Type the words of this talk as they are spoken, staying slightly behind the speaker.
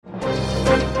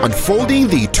unfolding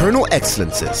the eternal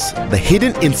excellences, the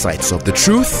hidden insights of the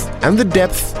truth, and the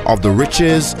depth of the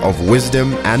riches of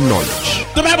wisdom and knowledge.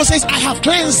 The Bible says, I have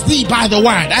cleansed thee by the word.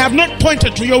 I have not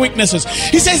pointed to your weaknesses.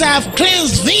 He says, I have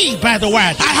cleansed thee by the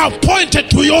word. I have pointed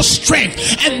to your strength.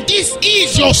 And this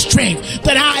is your strength,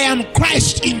 that I am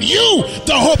Christ in you,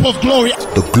 the hope of glory.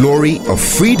 The glory of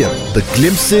freedom, the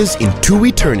glimpses into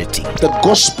eternity. The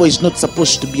gospel is not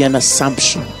supposed to be an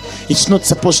assumption. It's not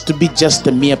supposed to be just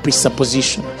a mere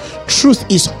presupposition. Truth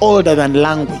is older than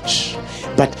language,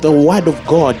 but the word of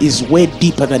God is way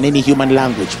deeper than any human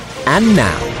language. And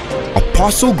now,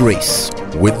 Apostle Grace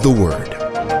with the word.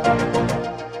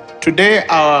 Today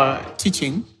our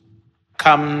teaching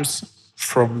comes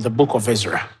from the book of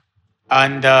Ezra.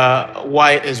 And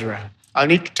why Ezra? I'll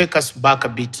need to take us back a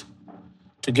bit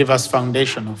to give us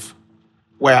foundation of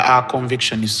where our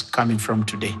conviction is coming from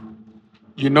today.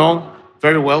 You know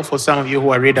very well, for some of you who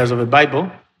are readers of the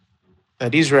Bible,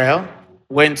 that Israel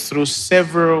went through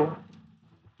several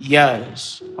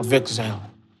years of exile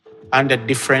under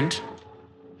different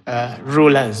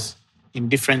rulers in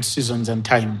different seasons and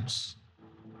times.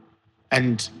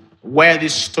 And where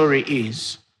this story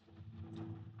is,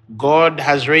 God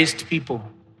has raised people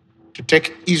to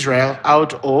take Israel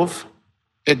out of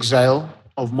exile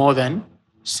of more than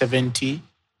 70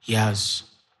 years.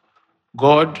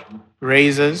 God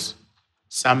raises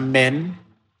some men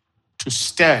to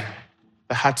stir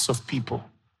the hearts of people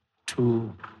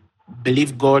to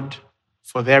believe God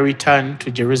for their return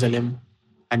to Jerusalem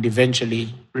and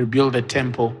eventually rebuild the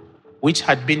temple, which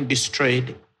had been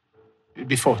destroyed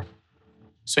before.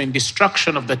 So in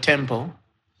destruction of the temple,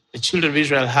 the children of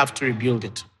Israel have to rebuild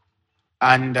it.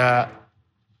 And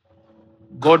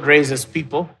God raises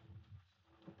people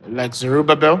like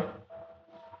Zerubbabel.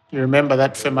 You remember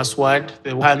that famous word,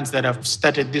 the ones that have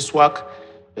started this work,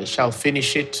 they shall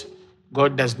finish it.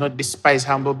 God does not despise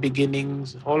humble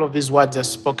beginnings. All of these words are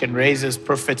spoken. Raises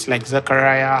prophets like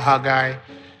Zechariah, Haggai,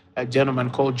 a gentleman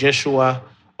called Joshua.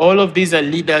 All of these are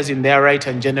leaders in their right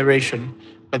and generation,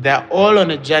 but they're all on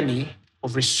a journey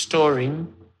of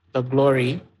restoring the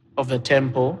glory of the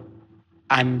temple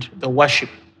and the worship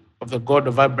of the God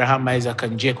of Abraham, Isaac,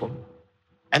 and Jacob.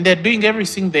 And they're doing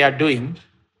everything they are doing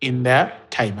in their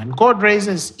time. And God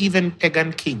raises even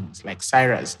pagan kings like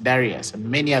Cyrus, Darius, and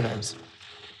many others,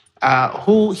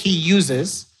 who he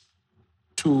uses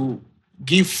to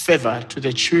give favor to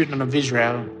the children of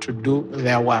Israel to do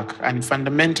their work. And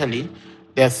fundamentally,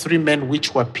 there are three men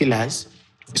which were pillars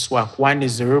of this work. One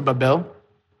is Zerubbabel,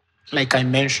 like I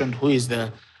mentioned, who is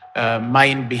the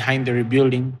mind behind the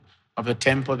rebuilding of the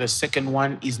temple. The second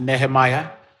one is Nehemiah,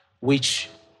 which,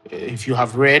 if you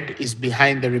have read, is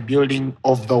behind the rebuilding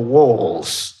of the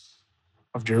walls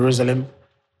of Jerusalem.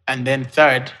 And then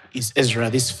third is Ezra,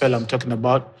 this fellow I'm talking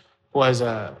about, who was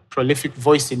a prolific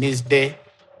voice in his day.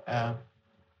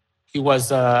 He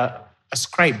was a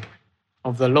scribe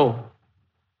of the law,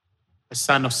 a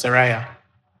son of Seraiah.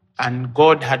 And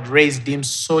God had raised him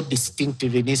so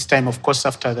distinctive in his time, of course,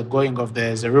 after the going of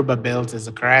the Zerubbabels, the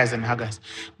Zechariahs, and Haggai's.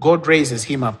 God raises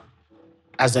him up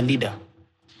as a leader.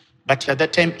 But at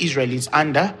that time, Israel is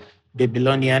under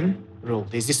Babylonian rule.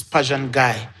 There's this Persian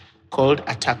guy called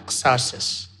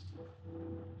Artaxerxes.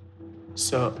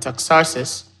 So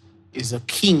Artaxerxes is a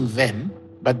king then,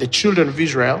 but the children of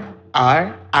Israel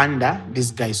are under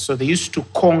these guys. So they used to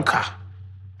conquer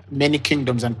many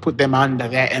kingdoms and put them under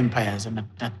their empires. And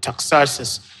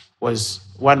Artaxerxes was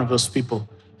one of those people,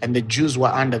 and the Jews were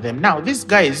under them. Now, these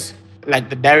guys, like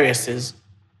the Dariuses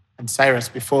and Cyrus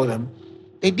before them,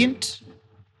 they didn't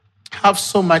have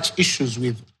so much issues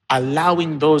with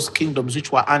allowing those kingdoms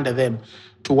which were under them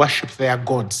to worship their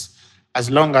gods,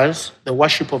 as long as the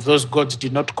worship of those gods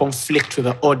did not conflict with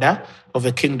the order of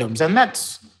the kingdoms. And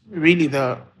that's really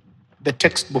the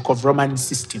textbook of Roman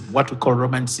system, what we call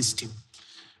Roman system.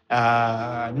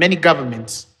 Many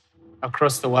governments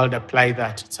across the world apply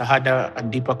that. It's a harder and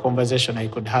deeper conversation I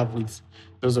could have with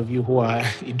those of you who are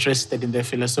interested in the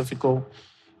philosophical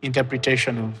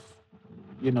interpretation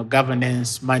of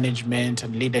governance, management,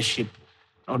 and leadership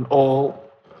on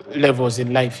all levels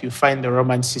in life. You find the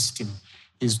Roman system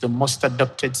is the most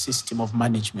adopted system of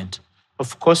management.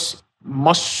 Of course,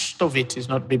 most of it is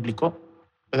not biblical,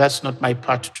 but that's not my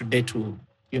part today to,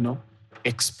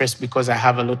 express, because I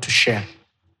have a lot to share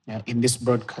in this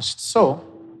broadcast. So,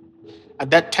 at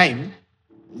that time,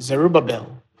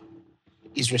 Zerubbabel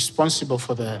is responsible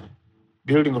for the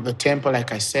building of the temple,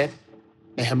 like I said,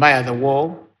 Nehemiah, the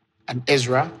wall, and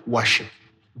Ezra, worship.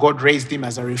 God raised him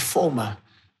as a reformer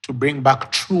to bring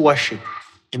back true worship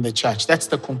in the church. That's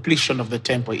the completion of the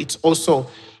temple. It's also,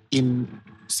 in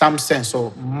some sense,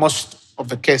 or most of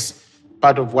the case,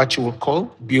 part of what you will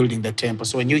call building the temple.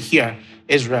 So when you hear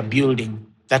Ezra building,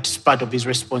 that's part of his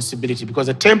responsibility, because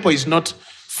the temple is not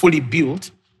fully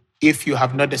built if you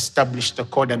have not established the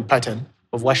code and pattern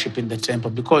of worship in the temple,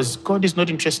 because God is not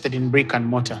interested in brick and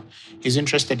mortar. He's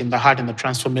interested in the heart and the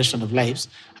transformation of lives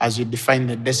as you define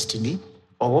the destiny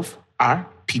of our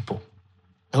people.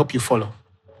 I hope you follow.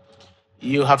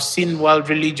 You have seen world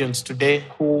religions today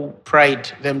who pride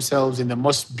themselves in the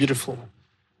most beautiful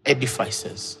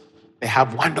edifices. They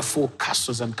have wonderful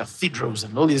castles and cathedrals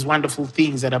and all these wonderful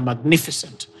things that are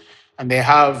magnificent. And they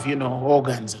have,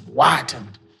 organs and what.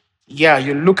 And yeah,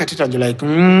 you look at it and you're like,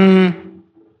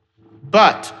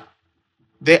 But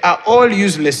they are all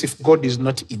useless if God is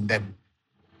not in them.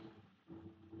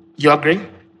 You agree?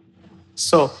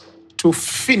 So to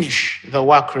finish the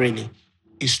work really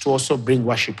is to also bring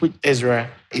worship, which Ezra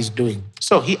is doing.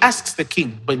 So he asks the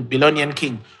king, the Babylonian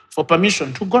king, for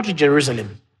permission to go to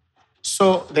Jerusalem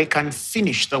so they can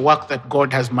finish the work that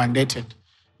God has mandated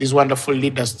these wonderful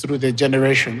leaders through the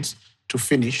generations to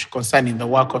finish concerning the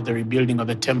work of the rebuilding of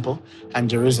the temple and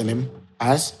Jerusalem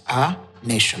as a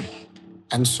nation.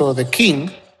 And so the king,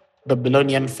 the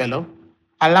Babylonian fellow,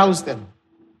 allows them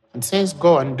and says,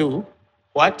 go and do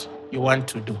what you want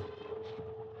to do.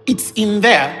 It's in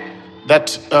there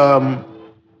that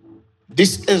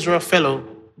this Ezra fellow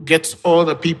gets all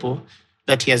the people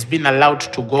that he has been allowed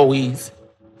to go with.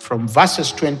 From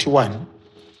verses 21,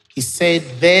 he said,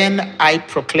 then I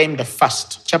proclaimed a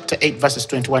fast. Chapter 8, verses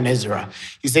 21, Ezra.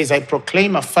 He says, I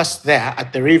proclaim a fast there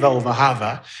at the river of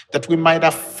Ahava, that we might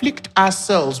afflict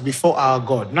ourselves before our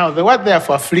God. Now, the word there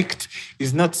for afflict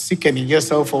is not sickening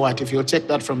yourself or what. If you'll check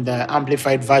that from the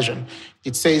Amplified Version,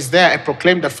 it says there, I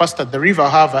proclaimed a fast at the river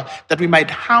of Ahava, that we might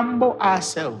humble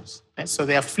ourselves. So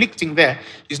the afflicting there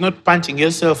is not punching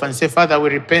yourself and say, Father, we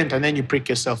repent, and then you prick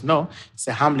yourself. No, it's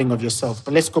a humbling of yourself.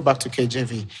 But let's go back to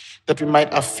KJV. That we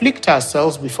might afflict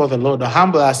ourselves before the Lord, or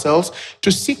humble ourselves,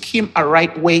 to seek him a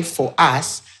right way for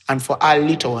us and for our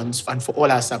little ones and for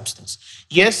all our substance.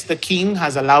 Yes, the king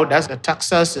has allowed us, the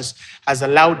Artaxerxes has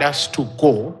allowed us to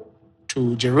go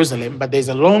to Jerusalem, but there's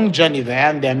a long journey there,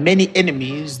 and there are many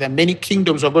enemies, there are many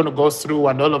kingdoms we're going to go through,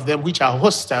 and all of them which are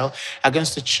hostile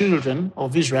against the children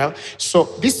of Israel. So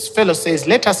this fellow says,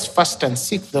 let us fast and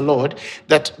seek the Lord,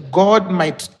 that God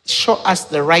might show us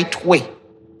the right way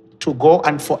to go,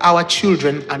 and for our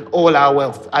children and all our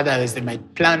wealth. Otherwise, they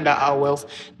might plunder our wealth,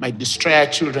 might destroy our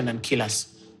children and kill us.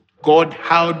 God,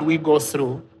 how do we go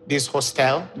through these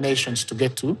hostile nations to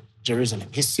get to Jerusalem?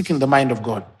 He's seeking the mind of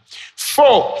God.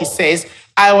 For, he says,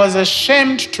 I was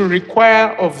ashamed to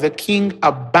require of the king a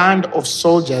band of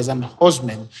soldiers and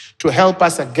horsemen to help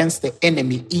us against the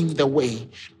enemy in the way,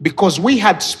 because we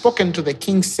had spoken to the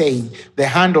king, saying, the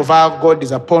hand of our God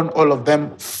is upon all of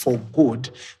them for good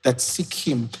that seek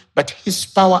him, but his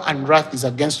power and wrath is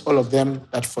against all of them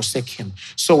that forsake him.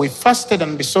 So we fasted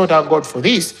and besought our God for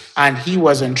this, and he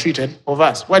was entreated of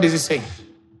us. What is he saying?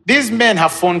 These men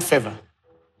have found favor,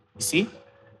 you see,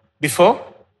 before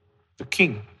the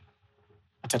king,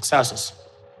 Artaxerxes,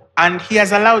 and he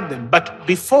has allowed them. But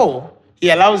before he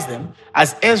allows them,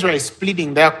 as Ezra is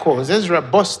pleading their cause, Ezra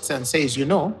boasts and says,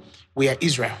 we are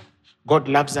Israel. God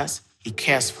loves us. He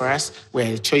cares for us.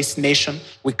 We're a choice nation.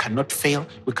 We cannot fail.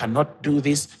 We cannot do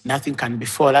this. Nothing can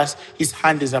befall us. His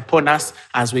hand is upon us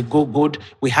as we go good.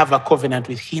 We have a covenant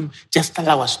with him. Just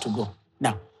allow us to go.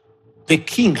 Now, the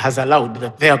king has allowed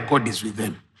that their God is with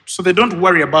them, so they don't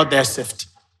worry about their safety.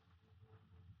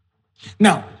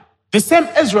 Now, the same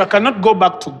Ezra cannot go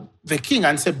back to the king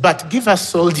and say, but give us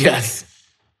soldiers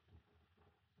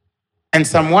and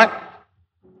somewhat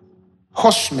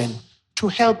horsemen to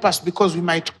help us, because we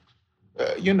might,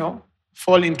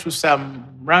 fall into some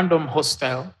random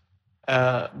hostile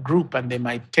group and they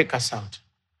might take us out.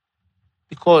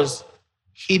 Because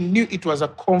he knew it was a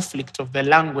conflict of the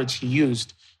language he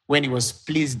used when he was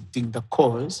pleading the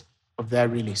cause of their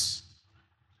release.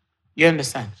 You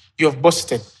understand? You have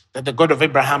boasted that the God of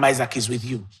Abraham, Isaac is with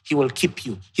you. He will keep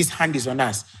you. His hand is on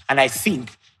us. And I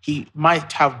think he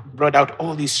might have brought out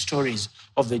all these stories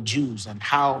of the Jews and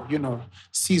how,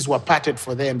 seas were parted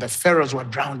for them, the pharaohs were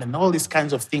drowned, and all these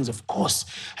kinds of things. Of course,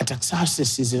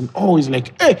 Artaxerxes is always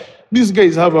like, hey, these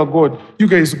guys have a God. You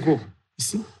guys go. You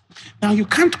see? Now, you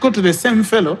can't go to the same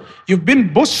fellow you've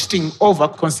been boasting over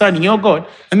concerning your God,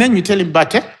 and then you tell him,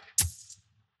 but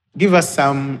give us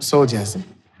some soldiers.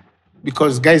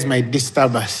 Because guys might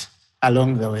disturb us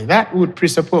along the way. That would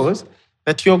presuppose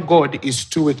that your God is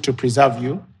too weak to preserve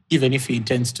you, even if he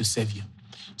intends to save you.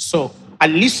 So at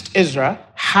least Ezra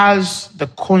has the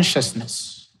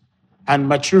consciousness and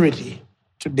maturity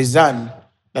to discern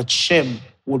that shame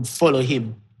would follow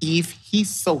him if he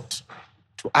sought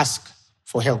to ask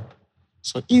for help.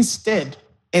 So instead,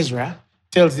 Ezra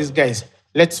tells these guys,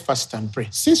 let's fast and pray.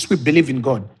 Since we believe in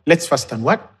God, let's fast and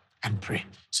what? And pray.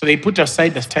 So they put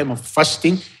aside the time of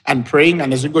fasting and praying.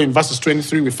 And as we go in verses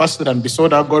 23, we fasted and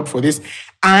besought our God for this.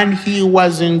 And he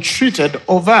was entreated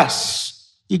of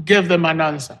us. He gave them an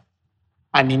answer.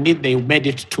 And indeed, they made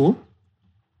it to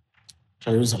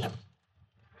Jerusalem.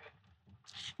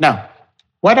 Now,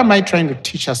 what am I trying to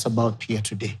teach us about here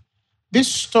today?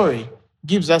 This story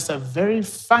gives us a very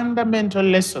fundamental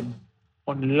lesson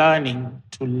on learning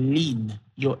to lean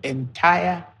your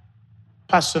entire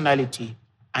personality,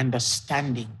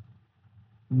 understanding,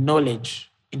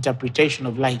 knowledge, interpretation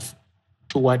of life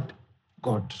toward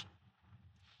God.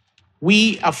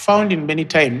 We are found in many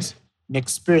times in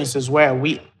experiences where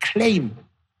we claim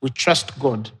we trust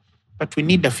God, but we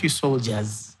need a few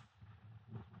soldiers.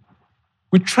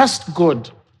 We trust God,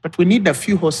 but we need a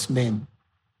few horsemen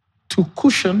to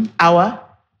cushion our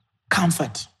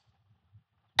comfort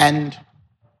and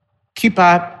keep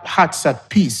our hearts at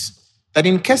peace, that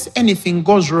in case anything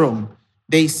goes wrong,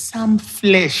 there is some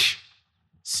flesh,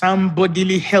 some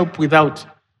bodily help without,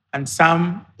 and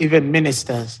some even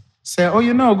ministers say,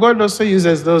 oh, God also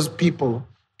uses those people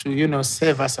to,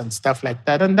 save us and stuff like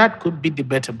that. And that could be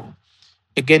debatable,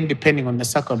 again, depending on the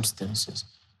circumstances.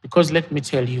 Because let me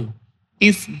tell you,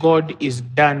 if God is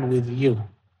done with you,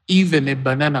 even a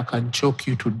banana can choke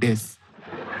you to death.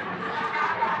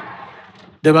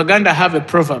 The Baganda have a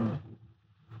proverb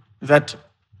that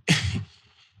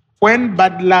when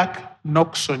bad luck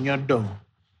knocks on your door,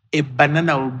 a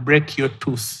banana will break your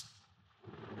tooth.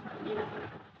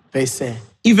 They say,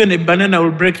 even a banana will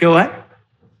break your what?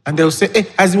 And they'll say, hey,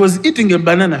 as he was eating a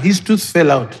banana, his tooth fell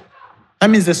out.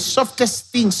 That means the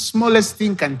softest thing, smallest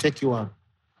thing can take you out.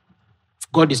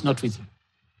 If God is not with you.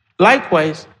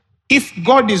 Likewise, if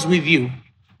God is with you,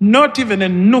 not even a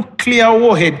nuclear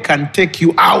warhead can take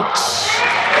you out.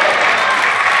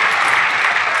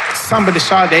 Somebody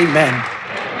shout amen.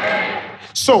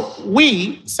 So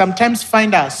we sometimes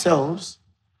find ourselves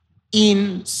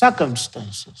in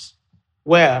circumstances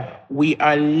where we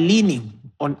are leaning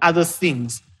on other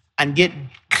things and yet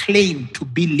claim to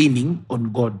be leaning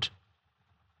on God,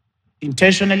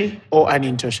 intentionally or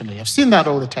unintentionally. I've seen that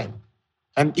all the time.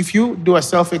 And if you do a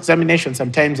self-examination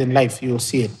sometimes in life, you'll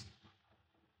see it.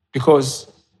 Because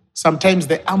sometimes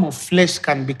the arm of flesh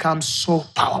can become so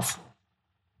powerful.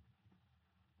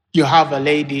 You have a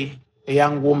lady, a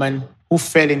young woman, who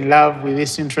fell in love with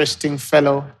this interesting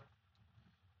fellow,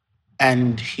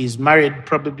 and he's married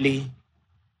probably,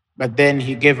 but then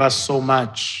he gave her so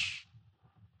much.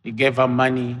 He gave her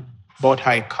money, bought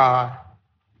her a car,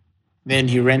 then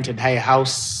he rented her a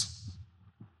house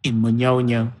in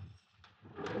Munyaunyau.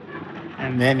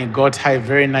 And then he got her a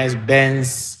very nice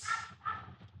Benz,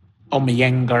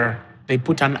 Omyenger. They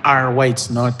put an R where it's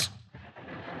not.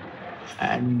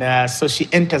 And so she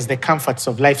enters the comforts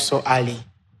of life so early.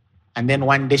 And then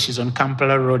one day she's on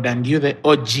Kampala Road and you're the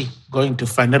OG going to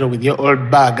Phaneroo with your old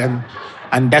bag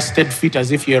and dusted feet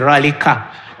as if you're a rally car,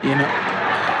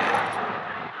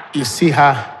 You see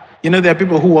her. There are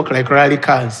people who walk like rally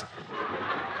cars.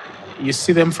 You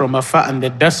see them from afar and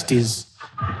the dust is.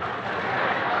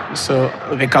 So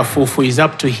the kafufu is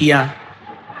up to here.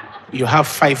 You have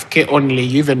 5K only.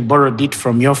 You even borrowed it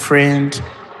from your friend.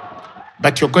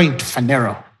 But you're going to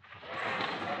Phaneroo.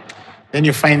 Then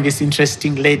you find this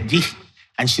interesting lady,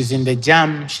 and she's in the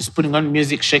jam. She's putting on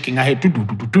music, shaking her head.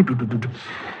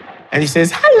 And he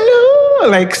says, hello,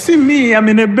 like, see me, I'm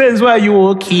in a Benz, where are you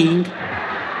walking?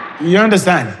 You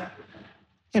understand?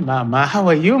 Hey, mama, how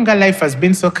are you? Your life has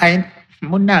been so kind.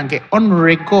 Munange,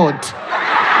 honore God,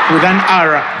 with an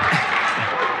R.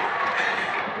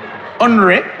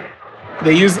 Honore,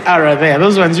 they use R there.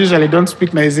 Those ones usually don't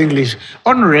speak nice English.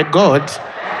 Honore God.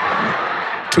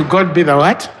 To God be the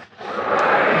what?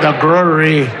 The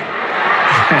glory.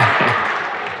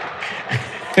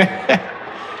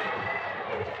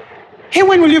 Hey,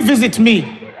 when will you visit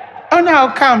me? Oh, no,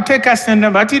 I'll come. Take us a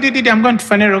number. I'm going to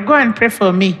Phaneroo. Go and pray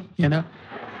for me,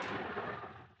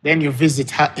 Then you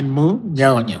visit her in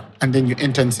Munyaunyau. And then you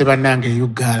enter and say, Banange, you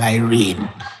girl, Irene.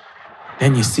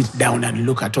 Then you sit down and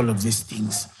look at all of these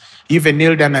things. You even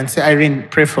kneel down and say, Irene,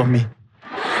 pray for me.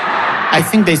 I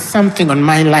think there's something on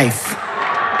my life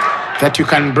that you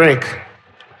can break.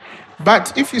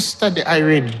 But if you study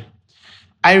Irene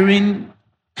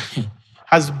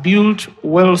has built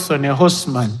wealth on a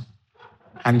horseman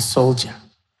and soldier,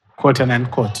 quote and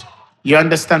unquote. You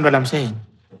understand what I'm saying?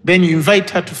 Then you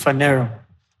invite her to Phaneroo.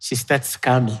 She starts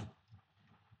coming.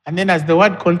 And then as the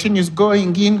word continues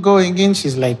going in,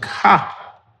 she's like,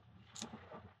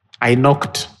 I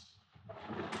knocked.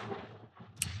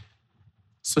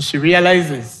 So she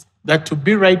realizes that to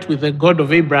be right with the God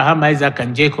of Abraham, Isaac,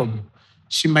 and Jacob,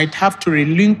 she might have to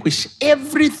relinquish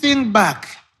everything back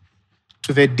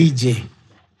to the DJ.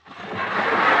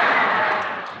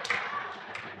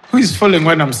 Who is following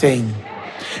what I'm saying?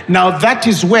 Now that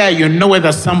is where you know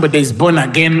whether somebody is born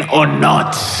again or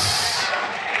not.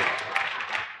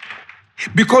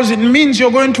 Because it means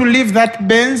you're going to leave that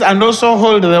Benz and also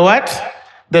hold the what?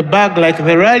 The bag like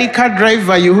the rally car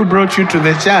driver who brought you to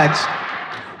the church.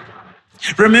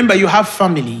 Remember, you have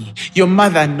family. Your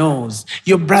mother knows.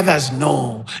 Your brothers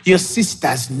know. Your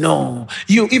sisters know.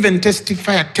 You even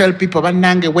testify and tell people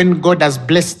when God has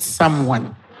blessed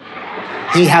someone.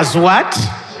 He has what?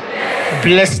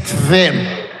 Blessed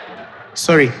them.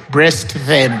 Sorry, blessed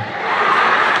them.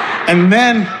 And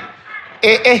then,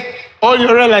 all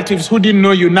your relatives who didn't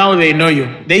know you, now they know you.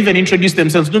 They even introduce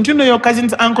themselves. Don't you know your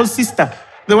cousin's uncle's sister?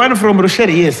 The one from Rochelle?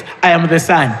 Yes, I am the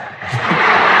son.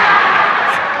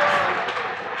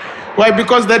 Why?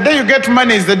 Because the day you get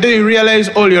money is the day you realize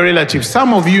all your relatives.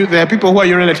 Some of you, there are people who are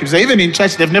your relatives. They're even in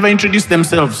church, they've never introduced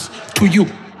themselves to you.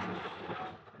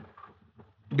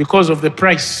 Because of the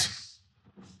price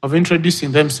of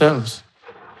introducing themselves,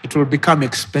 it will become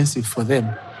expensive for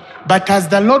them. But as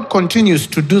the Lord continues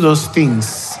to do those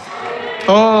things,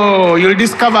 you'll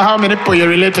discover how many people you're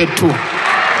related to.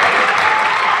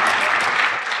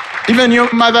 Even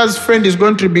your mother's friend is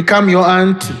going to become your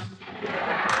auntie.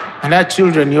 And her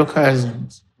children, your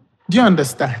cousins. Do you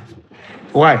understand?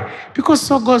 Why? Because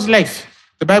so goes life.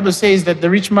 The Bible says that the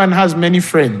rich man has many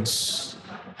friends.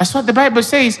 That's what the Bible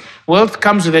says. Wealth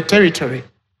comes with the territory.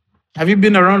 Have you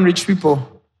been around rich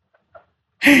people?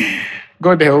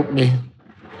 God help me.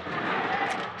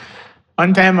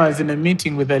 One time I was in a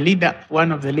meeting with a leader,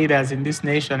 one of the leaders in this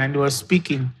nation, and he was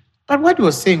speaking. But what he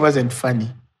was saying wasn't funny.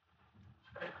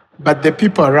 But the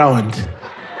people around,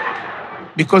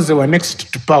 because they were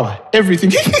next to power,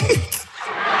 everything. So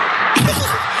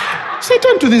I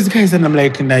turned to these guys and I'm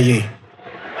like, nah, yeah.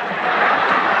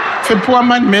 If a poor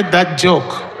man made that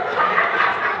joke,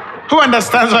 who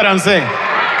understands what I'm saying?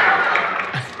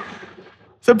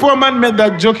 If a poor man made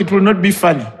that joke, it will not be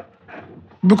funny.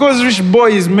 Because rich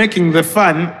boy is making the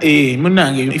fun,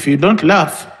 if you don't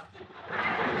laugh,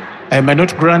 I might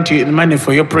not grant you money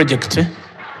for your project.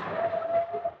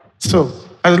 So,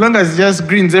 as long as it just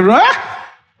grins everyone,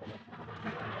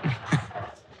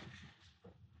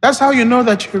 that's how you know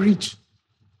that you're rich.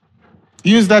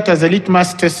 Use that as a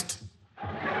litmus test.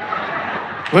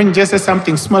 When you just say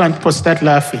something small and people start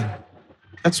laughing,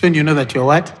 that's when you know that you're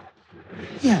what?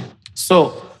 Yeah.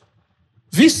 So,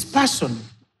 this person,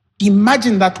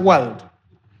 imagine that world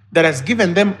that has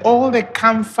given them all the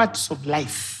comforts of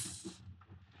life.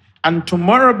 And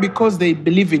tomorrow, because they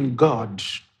believe in God,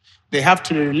 they have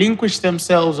to relinquish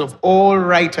themselves of all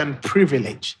right and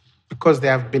privilege because they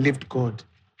have believed God.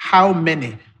 How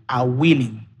many are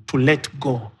willing to let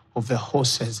go of the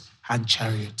horses and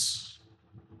chariots?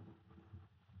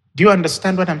 Do you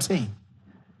understand what I'm saying?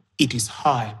 It is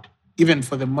hard. Even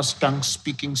for the most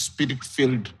tongue-speaking,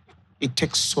 spirit-filled, it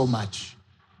takes so much.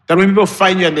 That when people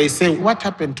find you and they say, what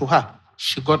happened to her?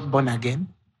 She got born again.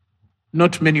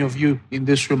 Not many of you in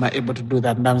this room are able to do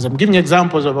that. Now, I'm giving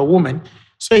examples of a woman.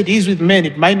 So it is with men.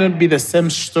 It might not be the same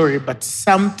story, but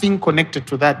something connected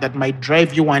to that might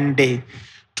drive you one day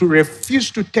to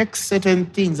refuse to take certain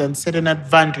things and certain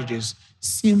advantages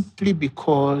simply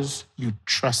because you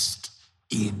trust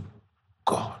in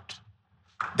God.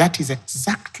 That is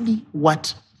exactly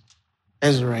what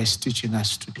Ezra is teaching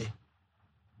us today.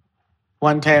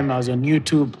 One time I was on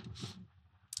YouTube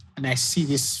and I see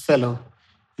this fellow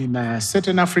in a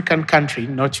certain African country,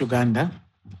 not Uganda,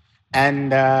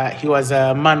 and he was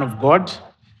a man of God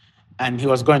and he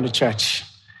was going to church.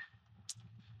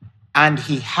 And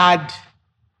he had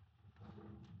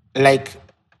like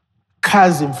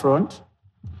cars in front,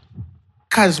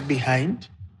 cars behind,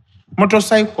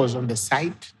 motorcycles on the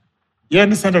side. You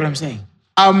understand what I'm saying?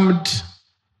 Armed,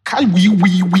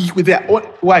 with their own.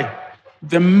 Why?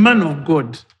 The man of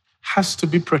God has to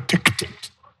be protected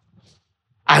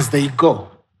as they go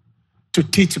to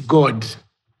teach God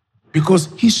because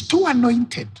he's too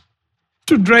anointed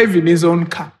to drive in his own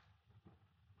car.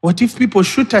 What if people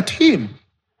shoot at him?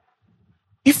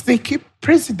 If they keep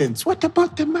presidents, what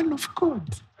about the man of God?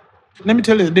 Let me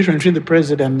tell you the difference between the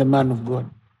president and the man of God.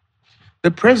 The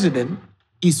president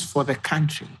is for the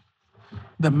country.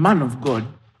 The man of God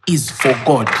is for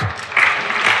God.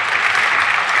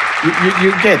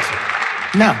 You get?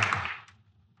 Now,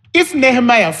 if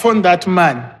Nehemiah found that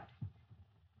man,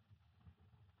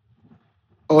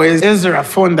 or Ezra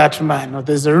found that man, or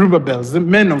the Zerubbabels, the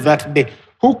men of that day,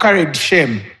 who carried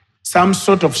shame, some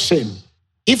sort of shame,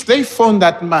 If they found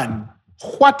that man,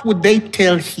 what would they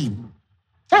tell him?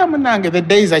 The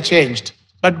days are changed,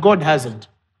 but God hasn't.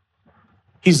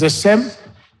 He's the same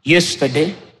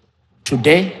yesterday,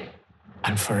 today,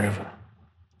 and forever.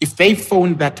 If they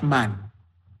found that man,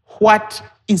 what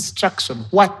instruction,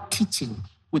 what teaching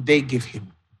would they give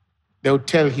him? They'll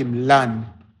tell him, learn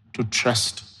to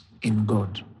trust in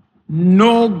God.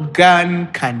 No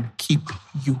gun can keep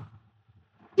you.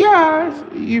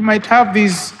 Yeah, you might have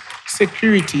this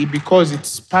security because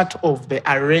it's part of the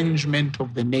arrangement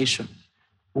of the nation.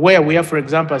 Where we have, for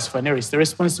example, as Phaneris, the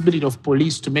responsibility of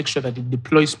police to make sure that it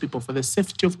deploys people for the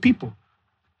safety of people.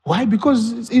 Why?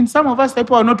 Because in some of us,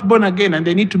 people are not born again and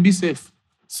they need to be safe.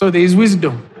 So there is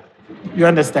wisdom. You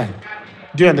understand?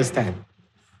 Do you understand?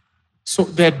 So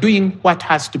they're doing what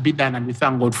has to be done and we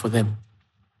thank God for them.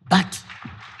 But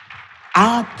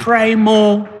our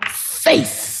primal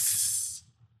faith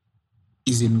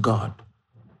is in God.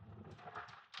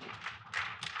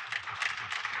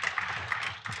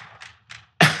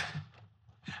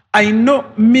 I know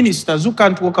ministers who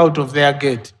can't walk out of their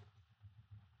gate.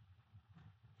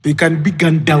 They can be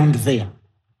gunned down there.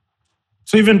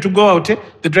 So even to go out,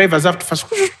 the drivers have to first.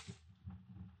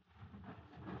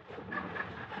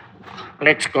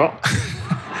 Let's go.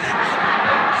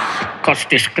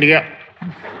 Coast is clear.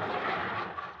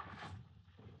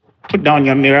 Put down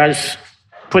your mirrors.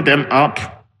 Put them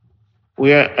up.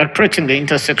 We are approaching the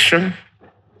intersection.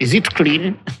 Is it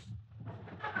clean?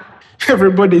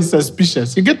 Everybody is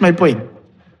suspicious. You get my point?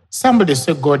 Somebody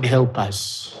say, God help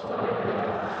us.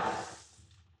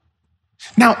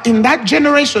 Now, in that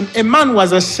generation, a man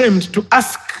was ashamed to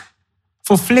ask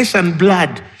for flesh and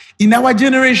blood. In our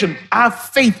generation, our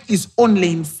faith is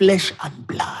only in flesh and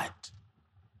blood.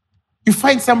 You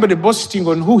find somebody boasting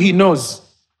on who he knows.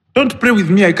 Don't pray with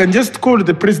me. I can just call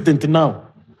the president now.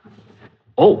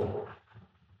 Oh.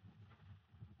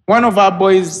 One of our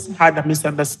boys had a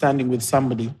misunderstanding with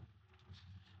somebody.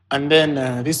 And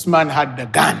then this man had the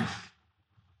gun.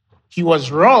 He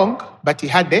was wrong, but he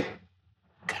had the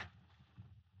gun.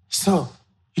 So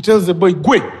he tells the boy,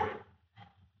 "Go.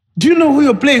 Do you know who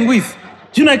you're playing with?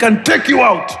 Do you know I can take you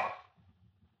out?"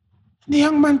 And the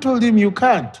young man told him, "You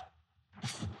can't.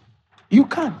 You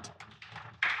can't.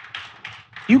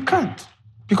 You can't.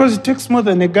 Because it takes more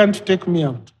than a gun to take me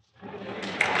out."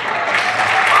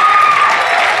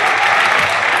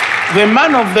 The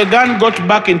man of the gun got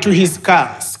back into his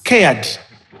car, scared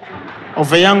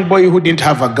of a young boy who didn't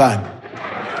have a gun.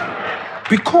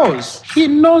 Because he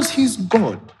knows he's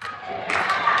God.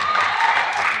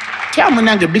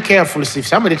 Be careful. If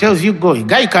somebody tells you go, a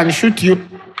guy can shoot you.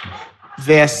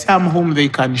 There are some whom they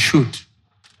can shoot,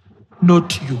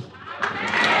 not you.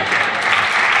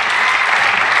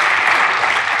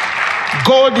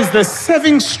 God is the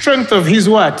saving strength of his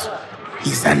what?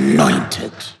 His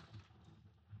anointed.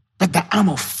 But the arm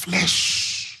of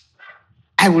flesh.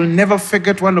 I will never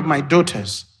forget one of my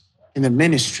daughters in the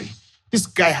ministry. This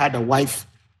guy had a wife,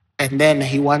 and then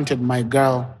he wanted my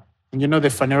girl. And you know the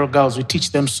Phaneroo girls, we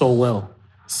teach them so well.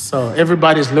 So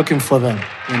everybody's looking for them,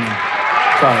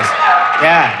 because,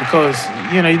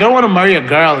 you don't want to marry a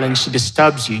girl and she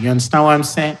disturbs you. You understand what I'm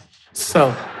saying?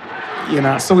 So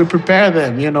we prepare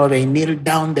them. They kneel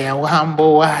down, they are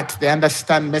humble, they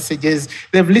understand messages.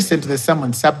 They've listened to the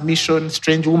sermon, submission,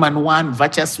 strange woman one,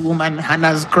 virtuous woman,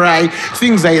 Hannah's cry.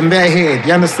 Things are in their head,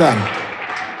 you understand?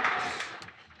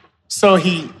 So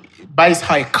he buys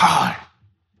her a car,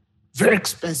 very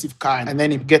expensive car, and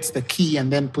then he gets the key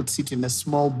and then puts it in a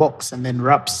small box and then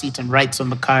wraps it and writes on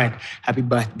the card, "Happy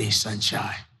birthday,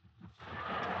 sunshine."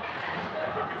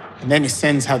 And then he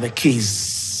sends her the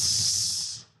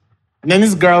keys. And then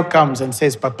this girl comes and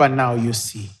says, "Papa, now you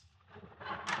see.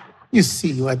 You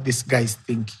see what this guy's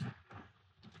thinking."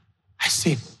 I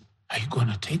said, "Are you going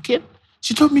to take it?"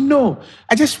 She told me, "No,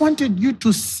 I just wanted you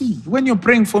to see. When you're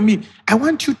praying for me, I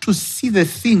want you to see the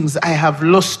things I have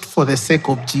lost for the sake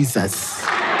of Jesus."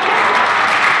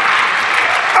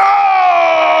 Oh!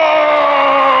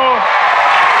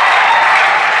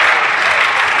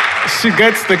 She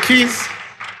gets the keys,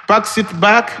 packs it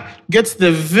back, gets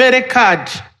the very card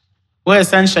where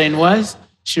sunshine was.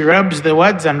 She rubs the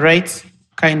words and writes,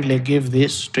 "Kindly give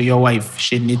this to your wife.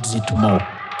 She needs it more."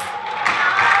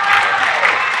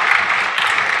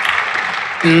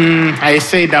 I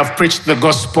said I've preached the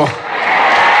gospel.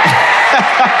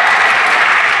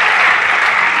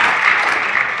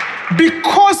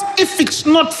 Because if it's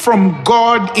not from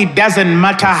God, it doesn't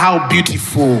matter how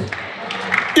beautiful.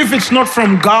 If it's not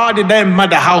from God, it doesn't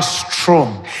matter how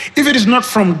strong. If it is not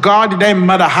from God, it doesn't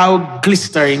matter how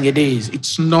glistering it is.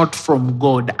 It's not from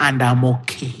God, and I'm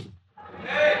okay.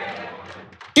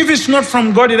 If it's not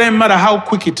from God, it doesn't matter how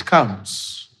quick it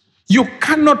comes. You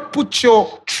cannot put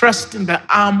your trust in the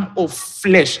arm of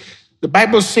flesh. The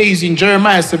Bible says in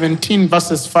Jeremiah 17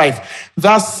 verses 5,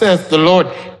 thus saith the Lord,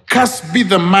 cursed be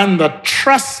the man that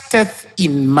trusteth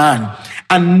in man,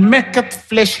 and maketh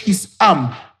flesh his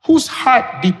arm, whose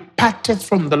heart departeth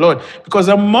from the Lord. Because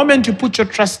the moment you put your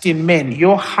trust in men,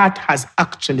 your heart has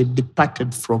actually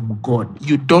departed from God.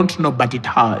 You don't know, but it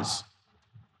has.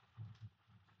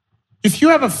 If you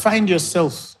ever find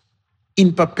yourself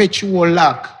in perpetual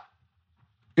lack,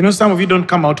 some of you don't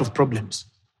come out of problems.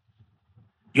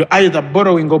 You're either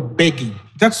borrowing or begging.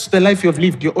 That's the life you've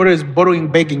lived. You're always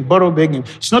borrowing, begging, begging.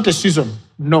 It's not a season.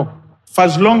 No. For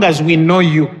as long as we know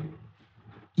you.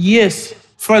 Yes.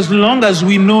 For as long as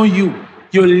we know you,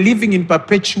 you're living in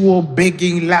perpetual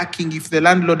begging, lacking. If the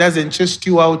landlord doesn't chest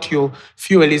you out, your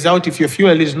fuel is out. If your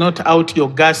fuel is not out, your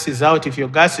gas is out. If your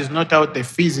gas is not out, the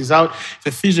fees is out. If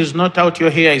the fees is not out, your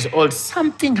hair is old.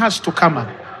 Something has to come up.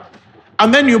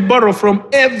 And then you borrow from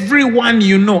everyone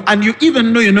you know, and you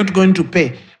even know you're not going to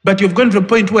pay. But you've gone to a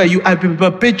point where you are a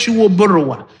perpetual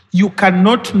borrower. You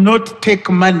cannot not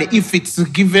take money if it's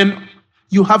given.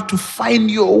 You have to find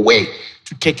your way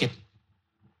to take it.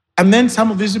 And then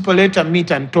some of these people later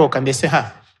meet and talk, and they say,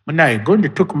 now you're going to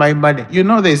take my money.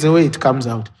 There's a way it comes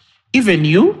out. Even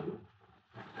you?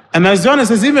 And as Jonah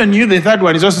says, even you, the third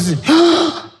one is also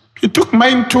saying, you took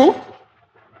mine too?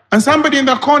 And somebody in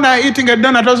the corner eating a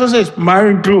donut also says,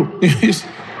 mine too.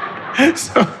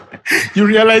 So you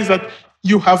realize that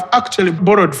you have actually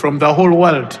borrowed from the whole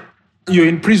world. You're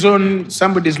in prison,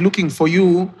 somebody's looking for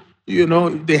you.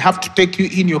 They have to take you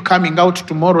in, you're coming out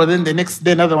tomorrow, then the next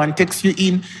day another one takes you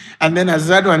in, and then as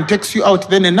that one takes you out,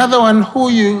 then another one who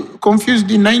you confused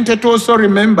in 92 also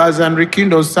remembers and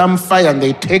rekindles some fire, and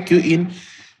they take you in.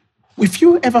 If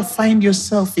you ever find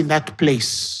yourself in that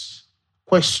place,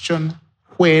 question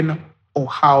when or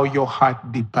how your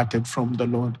heart departed from the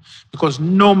Lord. Because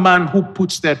no man who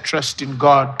puts their trust in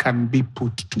God can be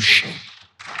put to shame.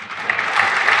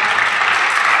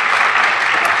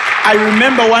 I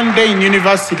remember one day in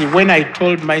university when I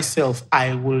told myself,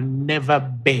 I will never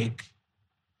beg.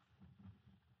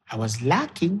 I was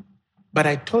lacking, but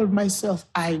I told myself,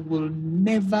 I will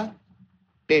never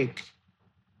beg.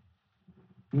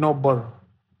 No borrow.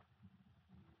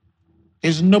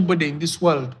 There's nobody in this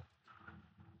world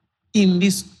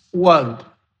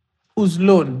whose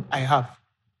loan I have.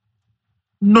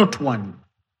 Not one.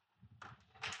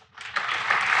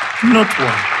 Not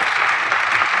one.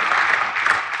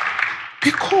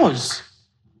 Because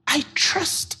I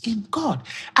trust in God.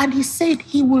 And he said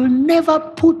he will never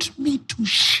put me to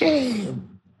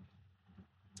shame.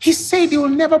 He said he will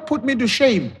never put me to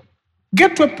shame.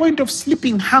 Get to a point of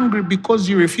sleeping hungry because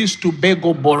you refuse to beg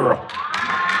or borrow.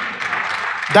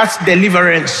 That's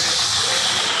deliverance.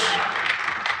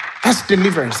 That's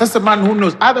deliverance. That's the man who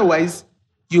knows. Otherwise,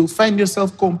 you'll find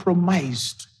yourself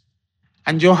compromised.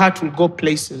 And your heart will go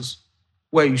places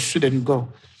where you shouldn't go.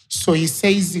 So he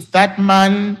says, if that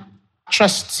man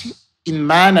trusts in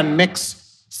man and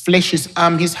makes flesh his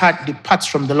arm, his heart departs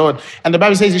from the Lord. And the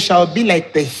Bible says, he shall be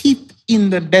like the heath in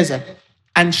the desert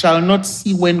and shall not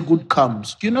see when good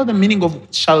comes. Do you know the meaning of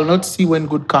shall not see when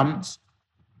good comes?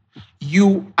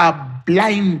 You are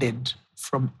blinded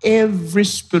from every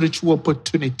spiritual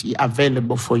opportunity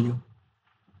available for you.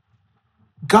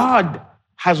 God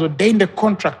has ordained a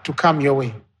contract to come your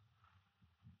way.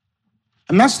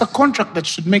 And that's the contract that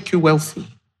should make you wealthy.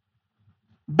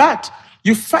 But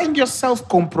you find yourself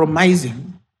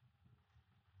compromising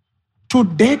to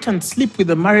date and sleep with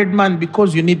a married man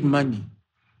because you need money.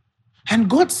 And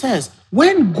God says,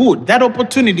 when good, that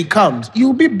opportunity comes,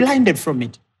 you'll be blinded from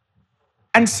it.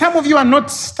 And some of you are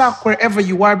not stuck wherever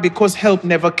you are because help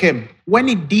never came. When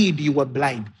it did, you were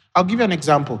blind. I'll give you an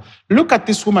example. Look at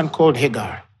this woman called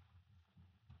Hagar.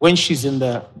 When she's in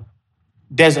the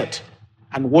desert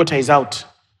and water is out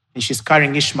and she's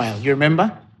carrying Ishmael, you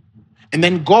remember? And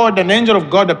then God, an angel of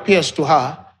God appears to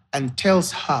her and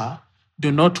tells her,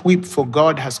 do not weep, for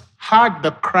God has heard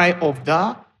the cry of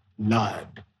the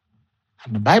Lord.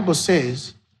 And the Bible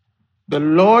says, the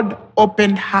Lord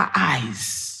opened her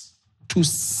eyes to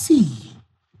see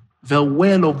the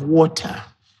well of water.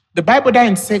 The Bible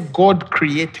doesn't say God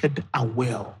created a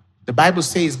well. The Bible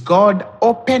says God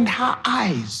opened her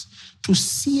eyes to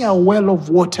see a well of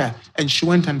water, and she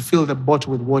went and filled the boat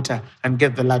with water and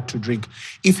gave the lad to drink.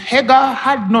 If Hagar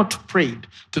had not prayed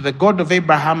to the God of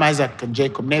Abraham, Isaac, and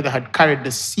Jacob, neither had carried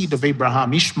the seed of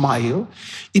Abraham, Ishmael,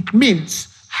 it means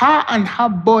her and her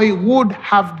boy would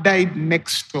have died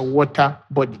next to a water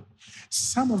body.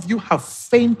 Some of you have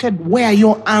fainted where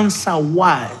your answer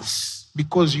was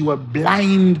because you were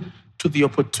blind to the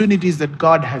opportunities that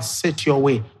God has set your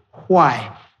way.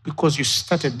 Why? Because you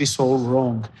started this all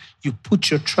wrong. You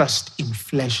put your trust in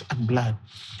flesh and blood.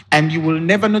 And you will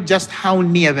never know just how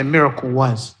near the miracle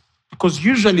was. Because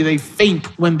usually they faint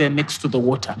when they're next to the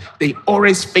water. They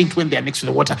always faint when they're next to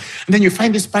the water. And then you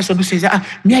find this person who says,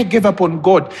 me, I gave up on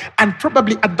God. And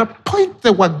probably at the point they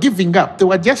were giving up, they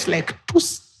were just like 2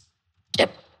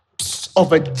 steps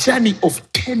of a journey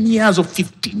of 10 years or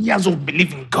 15 years of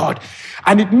believing God.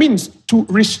 And it means to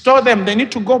restore them, they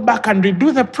need to go back and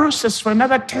redo the process for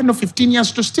another 10 or 15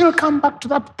 years to still come back to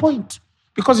that point.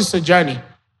 Because it's a journey.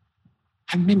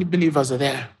 And many believers are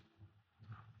there.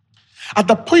 At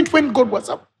the point when God was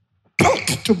about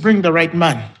to bring the right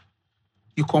man,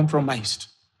 you compromised.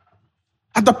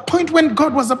 At the point when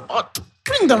God was about to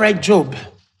bring the right job,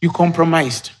 you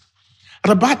compromised.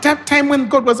 At about that time when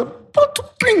God was about to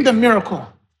bring the miracle,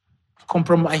 you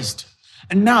compromised.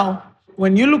 And now,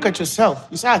 when you look at yourself,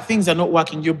 you say, things are not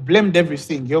working. You blamed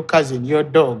everything. Your cousin, your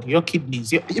dog, your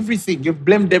kidneys, everything. You've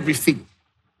blamed everything.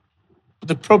 But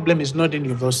the problem is not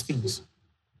any of those things.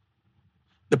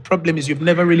 The problem is you've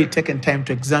never really taken time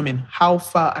to examine how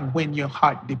far and when your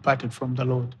heart departed from the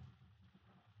Lord.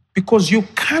 Because you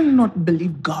cannot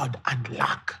believe God and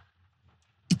lack.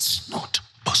 It's not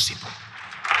possible.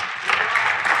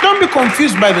 Don't be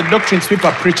confused by the doctrines people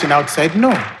are preaching outside.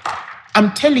 No.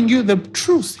 I'm telling you the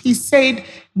truth. He said,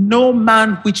 no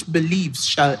man which believes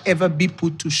shall ever be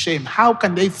put to shame. How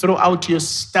can they throw out your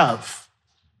stuff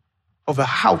of a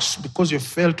house because you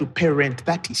failed to pay rent?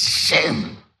 That is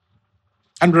shame.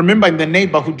 And remember, in the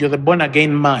neighborhood, you're the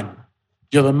born-again man.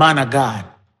 You're the man of God.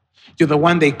 You're the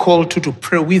one they call to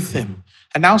pray with them.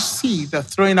 And now see, they're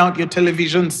throwing out your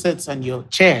television sets and your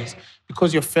chairs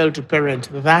because you failed to parent.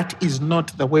 That is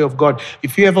not the way of God.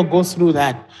 If you ever go through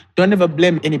that, don't ever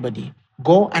blame anybody.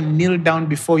 Go and kneel down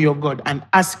before your God and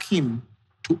ask him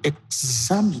to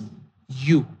examine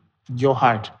you, your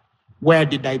heart. Where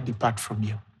did I depart from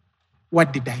you?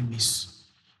 What did I miss?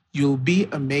 You'll be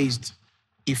amazed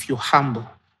if you humble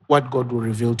what God will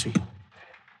reveal to you.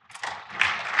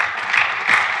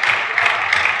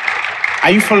 Are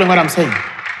you following what I'm saying?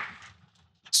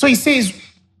 So he says,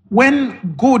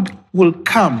 when good will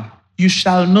come, you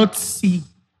shall not see.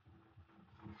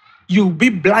 You'll be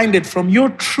blinded from your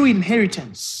true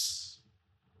inheritance.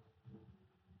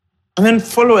 And then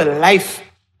follow a life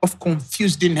of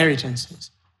confused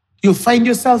inheritances. You'll find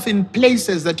yourself in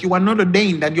places that you were not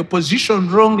ordained and you're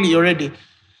positioned wrongly already.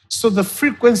 So the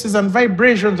frequencies and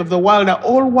vibrations of the world are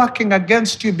all working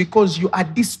against you because you are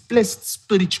displaced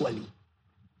spiritually.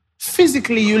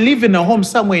 Physically, you live in a home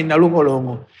somewhere in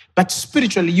Nalungolongo, but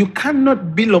spiritually, you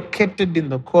cannot be located in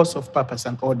the course of purpose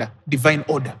and order, divine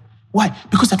order. Why?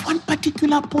 Because at one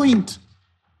particular point,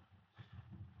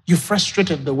 you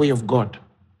frustrated the way of God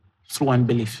through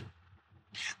unbelief.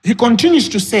 He continues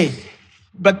to say,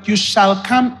 but you shall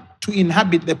come to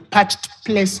inhabit the parched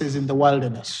places in the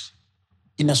wilderness,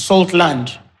 in a salt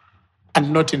land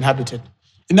and not inhabited.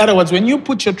 In other words, when you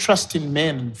put your trust in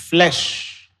men,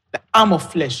 flesh, the arm of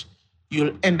flesh,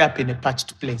 you'll end up in a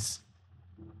parched place.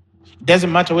 It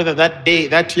doesn't matter whether that day,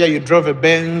 that year you drove a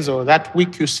Benz, or that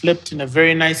week you slept in a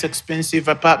very nice, expensive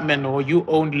apartment, or you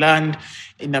owned land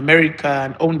in America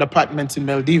and owned apartments in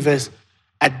Maldives.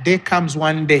 A day comes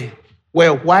one day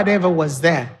where whatever was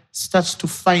there starts to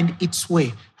find its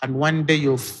way. And one day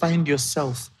you'll find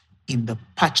yourself in the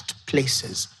parched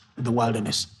places in the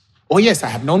wilderness. Oh yes, I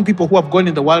have known people who have gone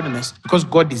in the wilderness because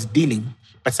God is dealing,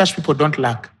 but such people don't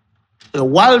lack. The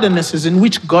wildernesses in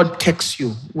which God takes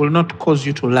you will not cause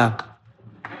you to lack.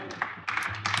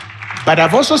 But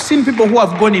I've also seen people who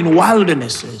have gone in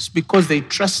wildernesses because they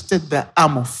trusted the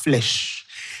arm of flesh.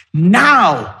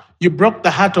 Now you broke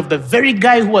the heart of the very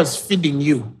guy who was feeding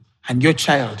you and your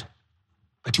child.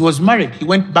 But he was married. He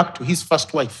went back to his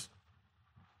first wife.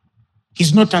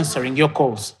 He's not answering your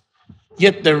calls.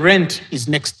 Yet the rent is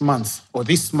next month or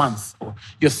this month, or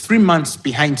you're 3 months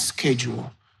behind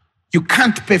schedule. You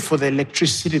can't pay for the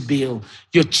electricity bill.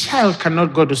 Your child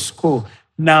cannot go to school.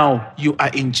 Now you are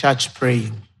in church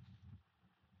praying.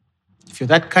 If you're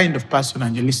that kind of person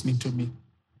and you're listening to me,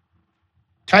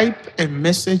 type a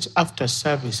message after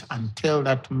service and tell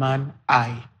that man,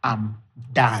 I am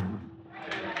done.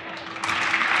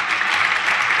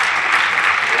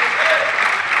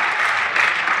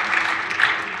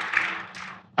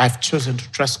 I've chosen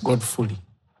to trust God fully.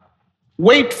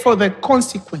 Wait for the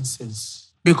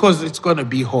consequences because it's going to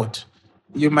be hot.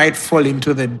 You might fall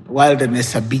into the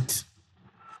wilderness a bit.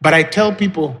 But I tell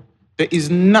people there is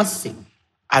nothing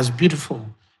as beautiful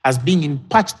as being in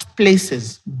parched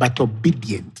places but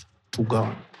obedient to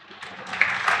God.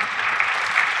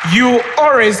 You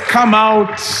always come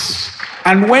out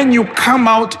And when you come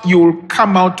out, you will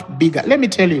come out bigger. Let me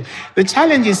tell you, the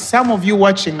challenge is some of you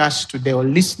watching us today or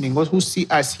listening or who see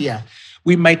us here,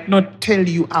 we might not tell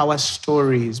you our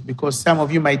stories because some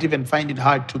of you might even find it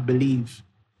hard to believe.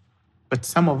 But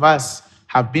some of us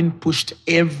have been pushed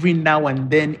every now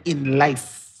and then in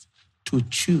life to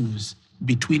choose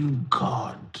between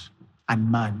God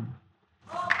and man.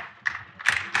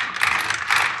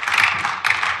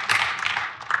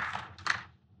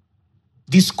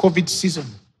 This COVID season,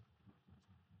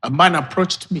 a man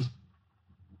approached me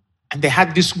and they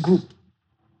had this group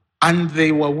and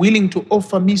they were willing to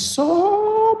offer me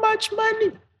so much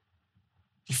money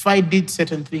if I did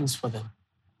certain things for them.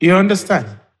 You understand?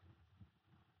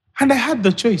 And I had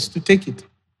the choice to take it.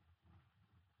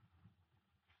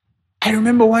 I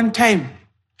remember one time,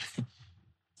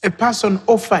 a person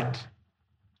offered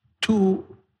to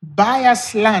buy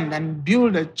us land and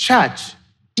build a church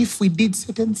if we did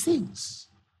certain things.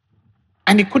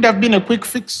 And it could have been a quick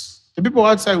fix. The people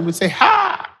outside would say,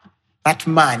 ha, that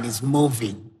man is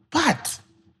moving. But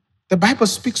the Bible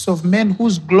speaks of men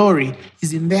whose glory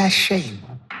is in their shame.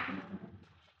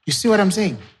 You see what I'm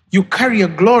saying? You carry a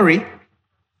glory,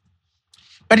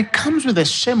 but it comes with the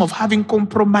shame of having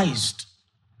compromised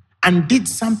and did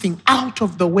something out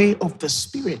of the way of the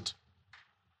Spirit.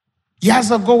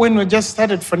 Years ago, when we just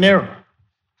started Phaneroo,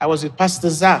 I was with Pastor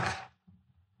Zach,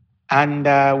 and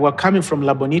we're coming from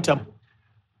La Bonita.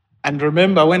 And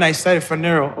remember, when I started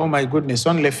Phaneroo, oh my goodness,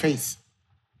 only faith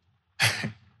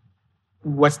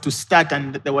was to start,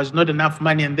 and there was not enough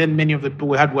money, and then many of the people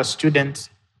we had were students.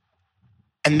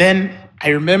 And then I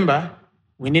remember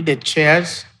we needed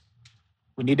chairs,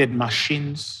 we needed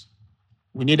machines,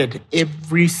 we needed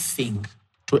everything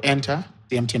to enter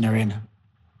the MTN Arena.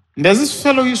 And there's this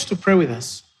fellow who used to pray with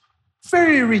us,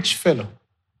 very rich fellow.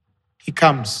 He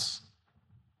comes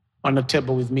on a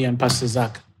table with me and Pastor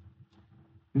Zach.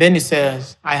 Then he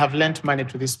says, I have lent money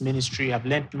to this ministry, I've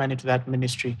lent money to that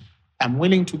ministry. I'm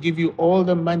willing to give you all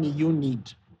the money you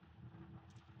need.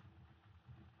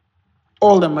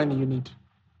 All the money you need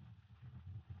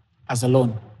as a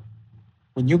loan.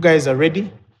 When you guys are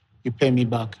ready, you pay me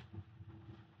back.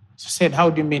 So I said, how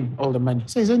do you mean all the money? He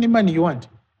says, any money you want.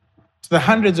 To the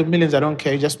hundreds of millions, I don't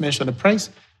care. You just mention the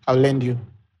price, I'll lend you.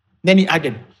 Then he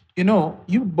added, you know,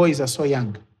 you boys are so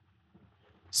young.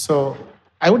 So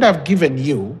I would have given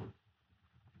you,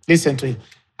 listen to him,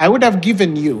 I would have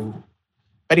given you,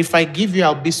 but if I give you,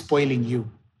 I'll be spoiling you.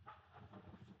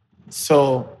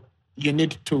 So you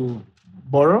need to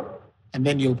borrow, and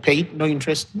then you'll pay it, no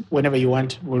interest, whenever you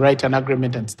want. We'll write an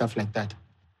agreement and stuff like that.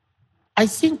 I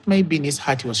think maybe in his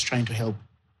heart he was trying to help.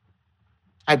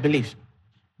 I believe.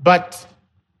 But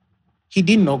he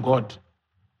didn't know God.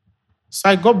 So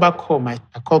I go back home, I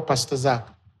call Pastor Zach.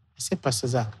 I say, Pastor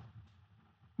Zach,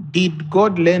 did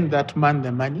God lend that man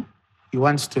the money he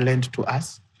wants to lend to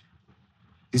us?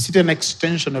 Is it an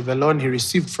extension of a loan he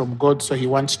received from God so he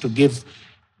wants to give?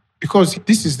 Because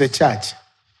this is the church.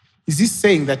 Is he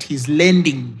saying that he's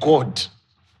lending God?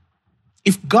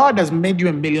 If God has made you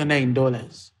a millionaire in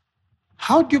dollars,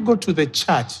 how do you go to the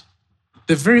church,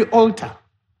 the very altar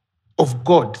of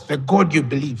God, the God you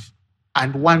believe,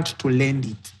 and want to lend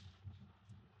it?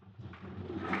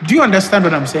 Do you understand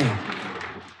what I'm saying?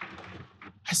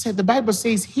 I said, the Bible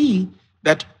says he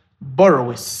that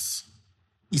borroweth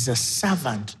is a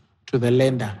servant to the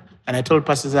lender. And I told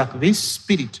Pastor Zach, this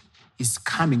spirit is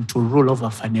coming to rule over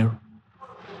Phaneroo.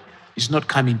 It's not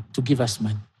coming to give us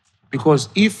money. Because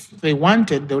if they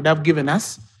wanted, they would have given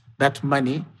us that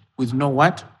money with no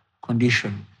what?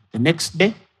 Condition. The next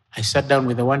day, I sat down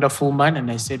with a wonderful man and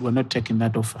I said, we're not taking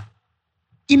that offer.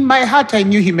 In my heart, I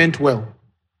knew he meant well.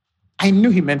 I knew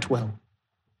he meant well.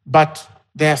 But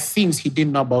there are things he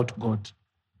didn't know about God.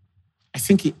 I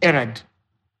think he erred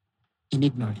in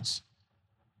ignorance.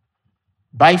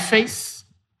 By faith,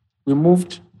 we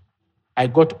moved. I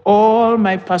got all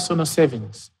my personal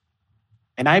savings.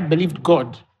 And I believed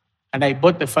God. And I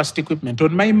bought the first equipment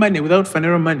on my money, without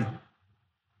Phaneroo money.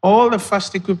 All the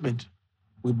first equipment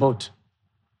we bought.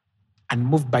 And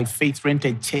moved by faith,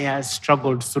 rented chairs,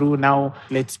 struggled through. Now,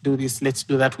 let's do this, let's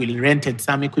do that. We rented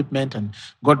some equipment, and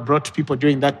God brought people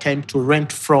during that time to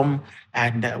rent from,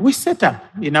 and we set up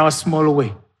in our small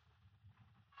way.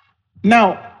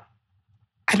 Now,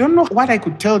 I don't know what I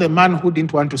could tell the man who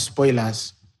didn't want to spoil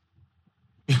us.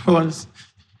 Because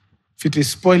if it is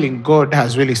spoiling, God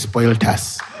has really spoiled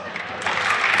us.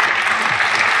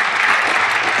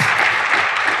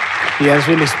 He has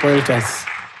really spoiled us.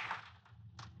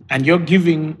 And your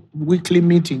giving weekly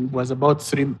meeting was about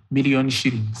 3 million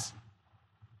shillings.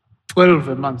 12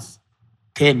 a month,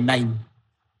 10, 9.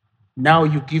 Now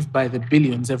you give by the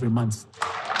billions every month.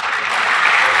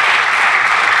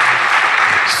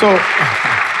 So,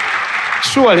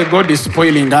 surely God is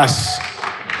spoiling us.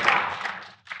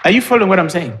 Are you following what I'm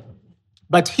saying?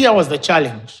 But here was the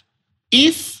challenge.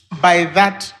 If by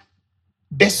that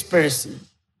desperation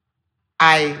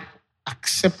I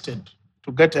accepted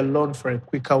to get a loan for a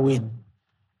quicker win,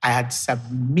 I had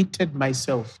submitted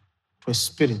myself to a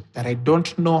spirit that I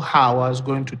don't know how I was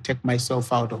going to take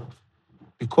myself out of,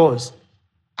 because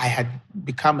I had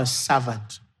become a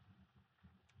servant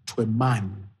to a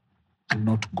man and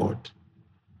not God.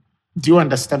 Do you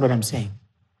understand what I'm saying?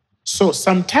 So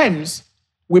sometimes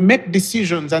we make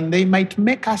decisions and they might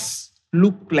make us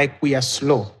look like we are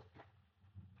slow.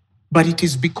 But it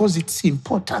is because it's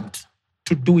important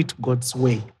to do it God's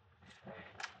way.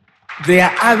 There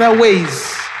are other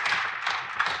ways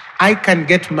I can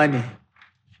get money.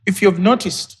 If you've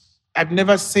noticed, I've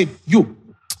never said, you,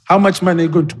 how much money are you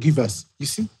going to give us? You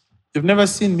see? You've never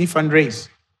seen me fundraise.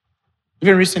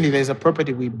 Even recently, there's a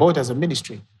property we bought as a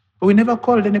ministry, but we never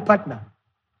called any partner.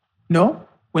 No,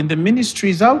 when the ministry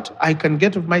is out, I can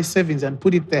get of my savings and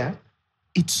put it there.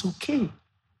 It's okay.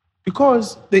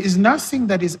 Because there is nothing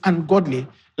that is ungodly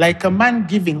like a man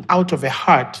giving out of a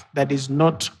heart that is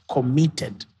not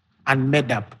committed and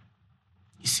made up.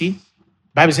 You see?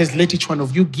 The Bible says, let each one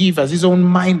of you give as his own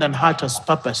mind and heart has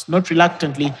purpose, not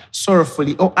reluctantly,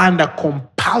 sorrowfully, or under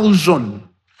compulsion.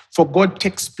 For God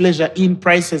takes pleasure in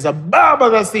prices above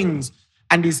other things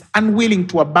and is unwilling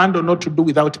to abandon or to do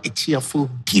without a cheerful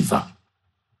giver.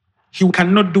 He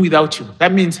cannot do without you.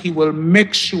 That means he will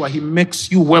make sure he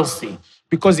makes you wealthy,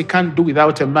 because he can't do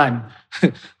without a man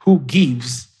who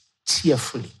gives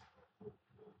cheerfully.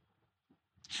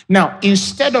 Now,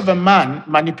 instead of a man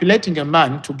manipulating a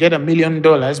man to get $1 million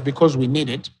because we need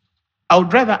it, I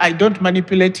would rather I don't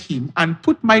manipulate him and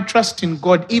put my trust in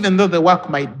God, even though the work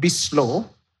might be slow.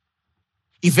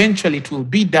 Eventually it will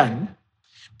be done,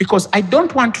 because I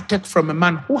don't want to take from a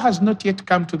man who has not yet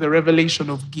come to the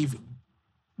revelation of giving.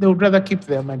 They would rather keep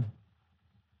their money.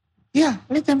 Yeah,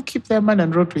 let them keep their money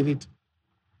and rot with it.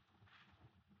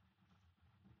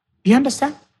 You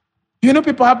understand? You know,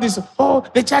 people have this, oh,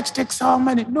 the church takes our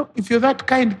money. No, if you're that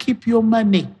kind, keep your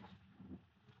money.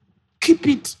 Keep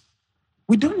it.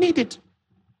 We don't need it.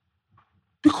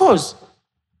 Because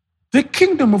the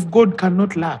kingdom of God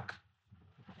cannot lack.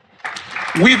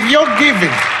 With your giving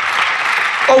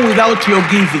or without your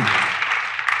giving,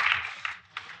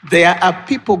 there are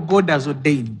people God has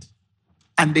ordained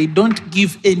and they don't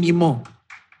give anymore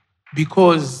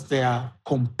because they are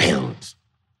compelled.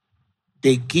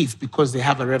 They give because they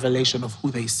have a revelation of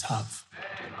who they serve.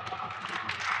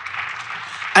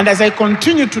 And as I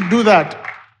continue to do that,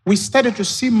 we started to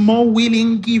see more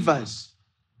willing givers.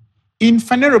 In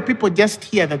Phaneroo, people just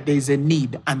hear that there is a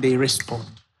need and they respond.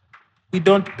 We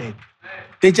don't beg.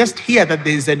 They just hear that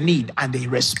there is a need and they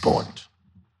respond.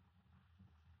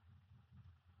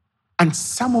 And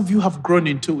some of you have grown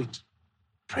into it.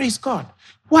 Praise God.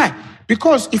 Why?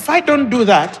 Because if I don't do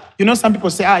that, you know, some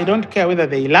people say, I don't care whether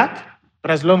they lack,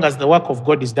 but as long as the work of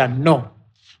God is done. No.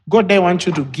 God doesn't want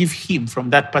you to give him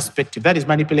from that perspective. That is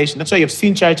manipulation. That's why you've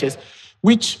seen churches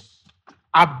which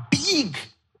are big,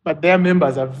 but their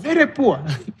members are very poor.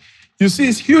 You see,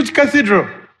 it's huge cathedral,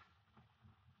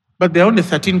 but there are only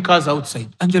 13 cars outside.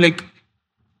 And you're like,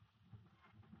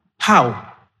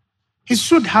 how? He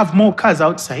should have more cars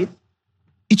outside.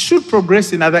 It should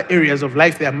progress in other areas of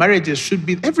life. Their marriages should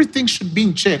be, everything should be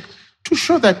in check to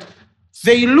show that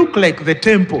they look like the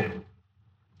temple.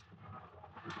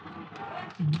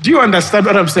 Do you understand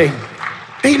what I'm saying?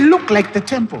 They look like the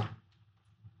temple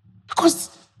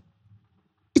because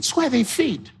it's where they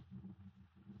feed.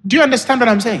 Do you understand what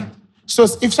I'm saying? So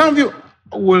if some of you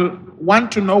will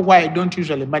want to know why I don't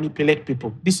usually manipulate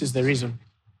people, this is the reason.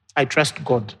 I trust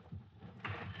God.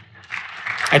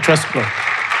 I trust God.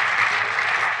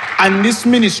 And this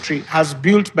ministry has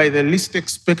built by the least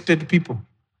expected people.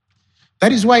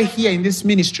 That is why here in this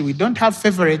ministry, we don't have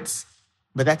favorites,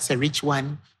 but that's a rich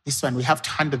one. This one, we have to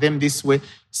handle them this way.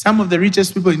 Some of the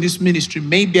richest people in this ministry,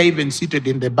 maybe they're even seated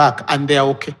in the back and they're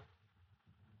okay.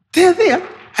 They're there.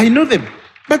 I know them,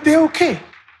 but they're okay.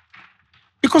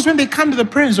 Because when they come to the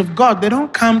presence of God, they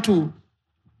don't come to,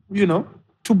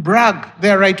 to brag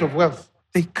their right of wealth.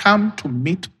 They come to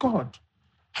meet God.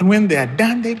 And when they are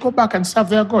done, they go back and serve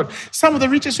their God. Some of the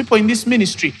richest people in this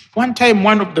ministry, one time,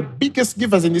 one of the biggest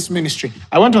givers in this ministry,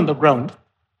 I went on the ground,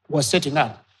 was setting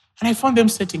up, and I found them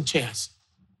setting chairs.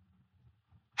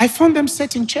 And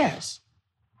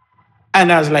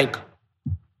I was like,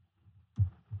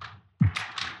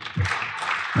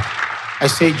 I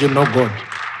said, you know God.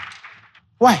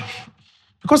 Why?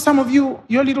 Because some of you,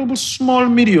 you're little small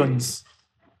millions.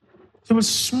 There were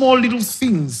small little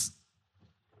things.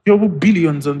 your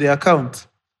billions on the account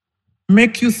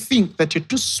make you think that you're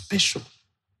too special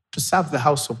to serve the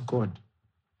house of God.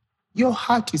 Your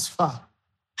heart is far.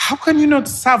 How can you not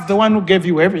serve the one who gave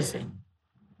you everything?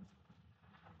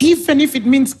 Even if it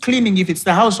means cleaning, if it's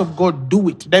the house of God, do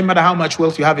it. Doesn't matter how much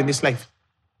wealth you have in this life.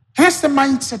 That's the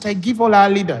mindset I give all our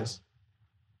leaders.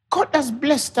 God has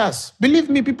blessed us. Believe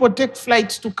me, people take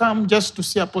flights to come just to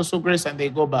see Apostle Grace and they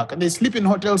go back. And they sleep in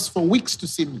hotels for weeks to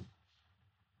see me.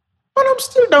 But I'm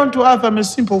still down to earth. I'm a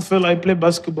simple fellow. I play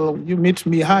basketball. You meet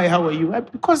me. Hi, how are you?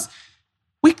 Because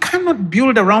we cannot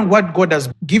build around what God has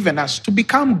given us to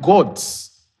become gods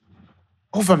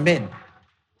over men.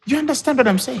 You understand what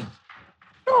I'm saying?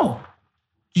 No.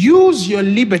 Use your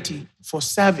liberty for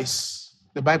service,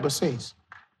 the Bible says.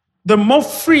 The more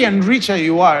free and richer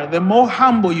you are, the more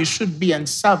humble you should be and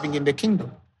serving in the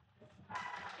kingdom.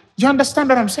 You understand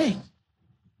what I'm saying?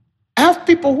 I have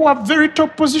people who have very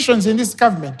top positions in this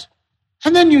government.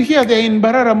 And then you hear they're in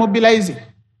Mbarara mobilizing.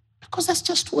 Because that's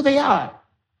just who they are.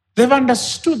 They've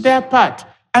understood their part.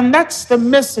 And that's the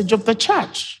message of the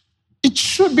church. It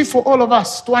should be for all of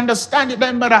us to understand it.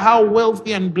 No matter how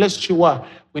wealthy and blessed you are,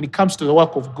 when it comes to the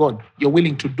work of God, you're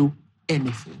willing to do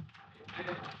anything.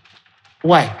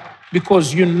 Why?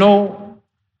 Because you know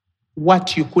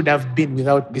what you could have been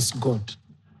without this God.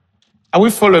 Are we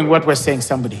following what we're saying,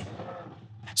 somebody?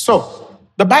 So,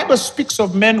 the Bible speaks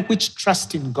of men which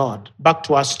trust in God. Back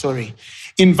to our story.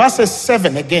 In verses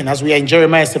 7, again, as we are in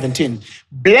Jeremiah 17,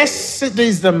 blessed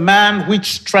is the man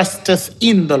which trusteth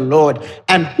in the Lord,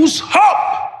 and whose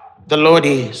hope the Lord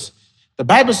is. The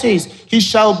Bible says, he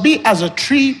shall be as a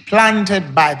tree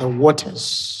planted by the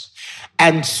waters,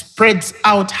 and spreads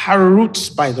out her roots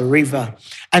by the river,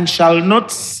 and shall not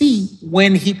see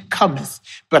when he cometh,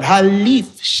 but her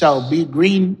leaf shall be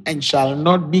green, and shall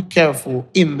not be careful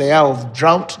in the hour of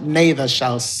drought, neither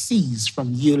shall cease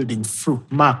from yielding fruit.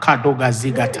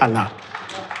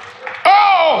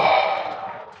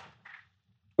 Oh!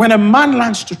 When a man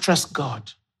learns to trust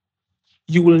God,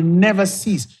 you will never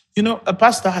cease. You know, a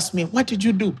pastor asked me, what did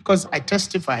you do? Because I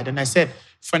testified, and I said,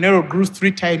 Phaneroo grew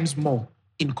 3 times more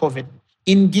in COVID.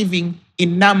 In giving,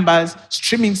 in numbers,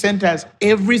 streaming centers,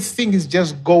 everything is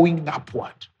just going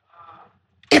upward.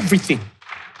 Everything.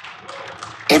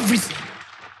 Everything.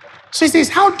 So he says,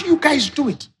 how do you guys do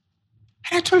it?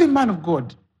 And I told him, man of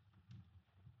God,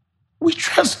 we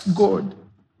trust God.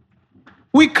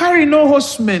 We carry no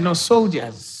horsemen or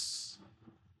soldiers,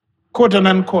 quote and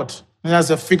unquote, as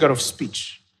a figure of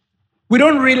speech. We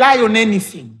don't rely on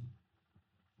anything.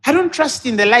 I don't trust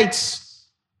in the lights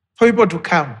for people to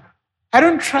come. I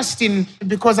don't trust in,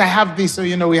 because I have this, so,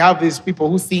 we have these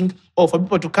people who think, oh, for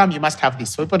people to come, you must have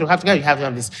this. For people to come, you have to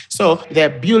have this. So they're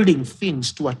building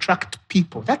things to attract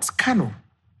people. That's carnal.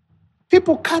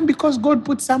 People come because God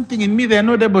put something in me they're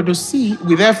not able to see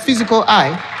with their physical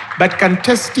eye, but can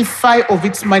testify of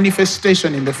its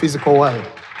manifestation in the physical world.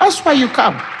 That's why you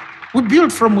come. We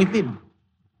build from within.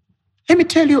 Let me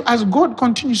tell you, as God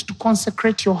continues to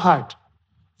consecrate your heart,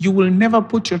 you will never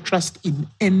put your trust in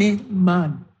any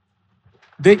man.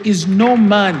 There is no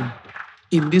man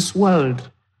in this world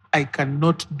I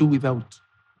cannot do without.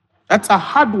 That's a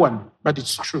hard one, but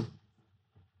it's true.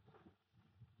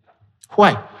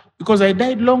 Why? Because I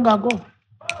died long ago.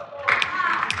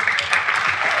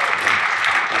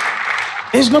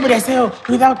 There's nobody I say, oh,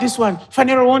 without this one,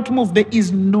 Phaneroo won't move. There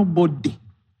is nobody.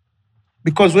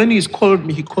 Because when he called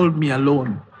me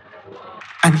alone.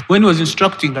 And when he was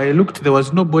instructing, I looked, there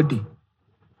was nobody.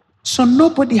 So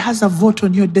nobody has a vote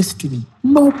on your destiny.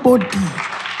 Nobody.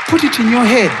 Put it in your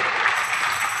head.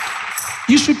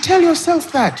 You should tell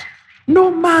yourself that. No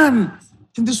man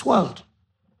in this world.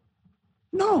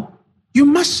 No. You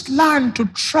must learn to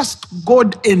trust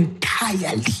God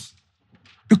entirely.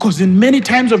 Because in many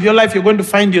times of your life, you're going to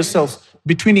find yourself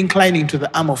between inclining to the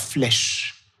arm of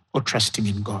flesh or trusting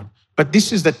in God. But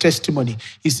this is the testimony.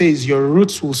 He says, your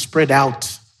roots will spread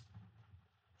out.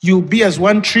 You'll be as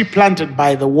one tree planted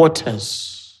by the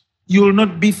waters. You will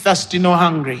not be thirsty nor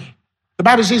hungry. The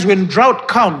Bible says when drought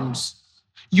comes,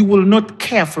 you will not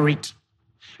care for it.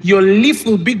 Your leaf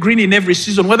will be green in every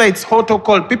season, whether it's hot or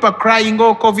cold. People are crying,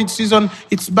 oh, COVID season,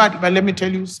 it's bad. But let me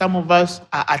tell you, some of us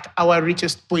are at our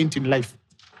richest point in life.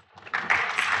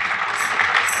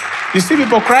 You see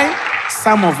people crying?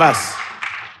 Some of us.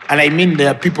 And I mean there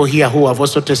are people here who have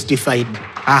also testified.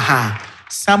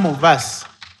 Some of us,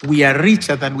 we are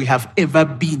richer than we have ever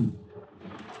been.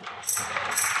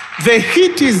 The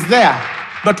heat is there,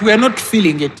 but we are not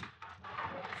feeling it.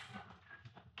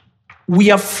 We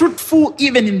are fruitful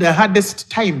even in the hardest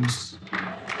times.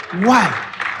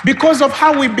 Why? Because of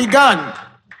how we began.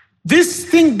 This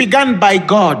thing began by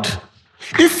God.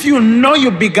 If you know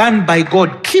you began by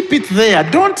God, keep it there.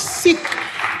 Don't seek.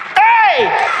 Hey!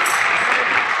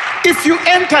 If you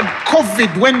entered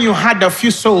COVID when you had a few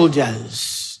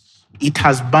soldiers, it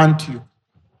has burnt you.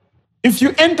 If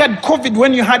you entered COVID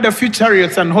when you had a few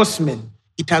chariots and horsemen,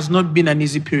 it has not been an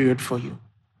easy period for you.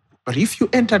 But if you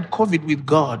entered COVID with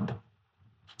God,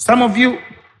 some of you,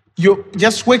 you're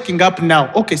just waking up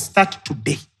now. Okay, start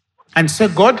today. And say,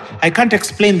 God, I can't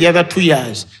explain the other 2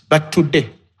 years, but today,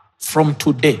 from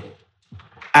today,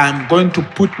 I'm going to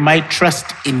put my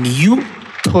trust in you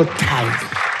totally.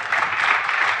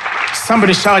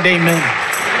 Somebody shout amen.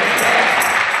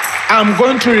 I'm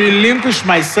going to relinquish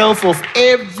myself of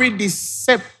every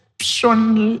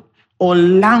deception or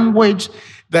language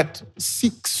that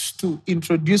seeks to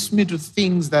introduce me to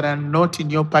things that are not in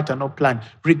your pattern or plan.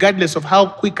 Regardless of how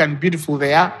quick and beautiful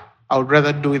they are, I would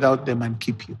rather do without them and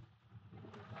keep you.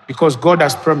 Because God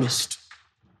has promised,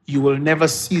 you will never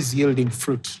cease yielding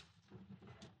fruit.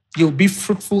 You'll be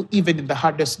fruitful even in the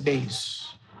hardest days.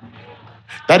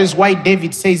 That is why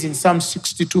David says in Psalm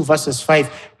 62 verses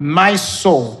 5, my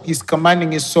soul, he's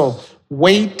commanding his soul,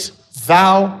 wait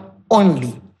thou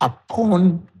only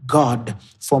upon God,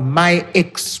 for my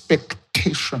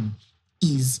expectation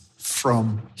is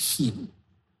from him.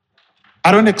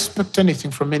 I don't expect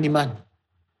anything from any man.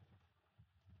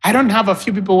 I don't have a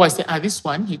few people who are saying, this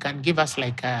one, he can give us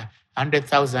like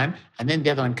 100,000, and then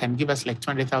the other one can give us like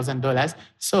 $200,000.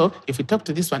 So if we talk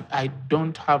to this one, I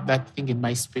don't have that thing in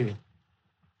my spirit.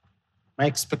 My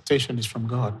expectation is from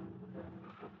God.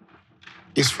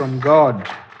 It's from God.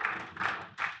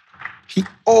 He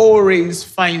always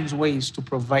finds ways to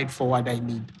provide for what I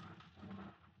need.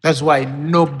 That's why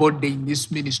nobody in this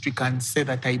ministry can say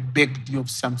that I begged you of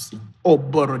something or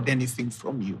borrowed anything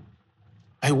from you.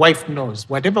 My wife knows.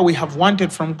 Whatever we have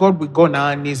wanted from God, we go on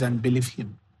our knees and believe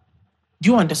him. Do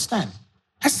you understand?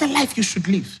 That's the life you should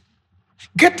live.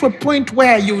 Get to a point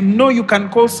where you know you can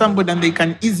call somebody and they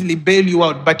can easily bail you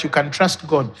out, but you can trust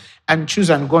God and choose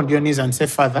and go on your knees and say,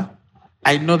 Father,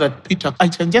 I know that Peter, I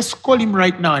can just call him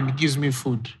right now and he gives me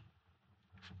food.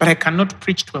 But I cannot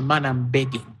preach to a man I'm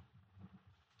begging.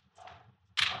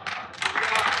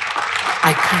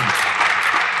 I can't.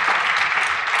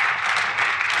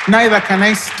 Neither can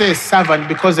I stay a servant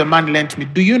because a man lent me.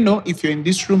 Do you know if you're in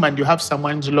this room and you have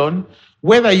someone's loan,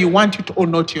 whether you want it or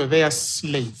not, you're their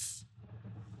slave.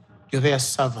 You're their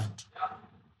servant.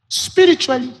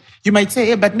 Spiritually, you might say,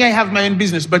 hey, but me, I have my own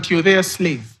business, but you're their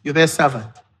slave. You're their servant.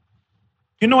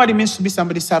 You know what it means to be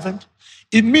somebody's servant?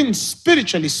 It means,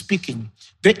 spiritually speaking,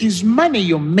 there is money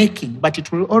you're making, but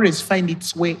it will always find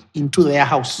its way into their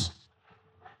house.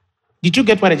 Did you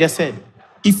get what I just said?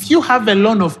 If you have a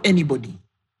loan of anybody,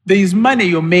 there is money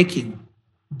you're making,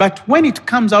 but when it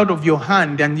comes out of your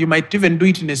hand, and you might even do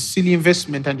it in a silly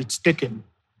investment and it's taken,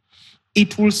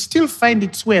 it will still find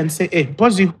its way and say, hey,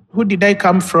 Posy, who did I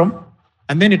come from?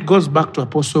 And then it goes back to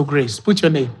Apostle Grace. Put your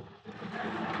name.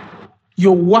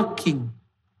 You're working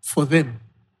for them.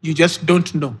 You just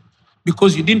don't know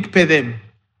because you didn't pay them.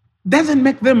 Doesn't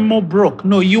make them more broke.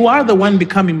 No, you are the one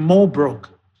becoming more broke.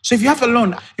 So if you have a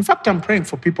loan, in fact, I'm praying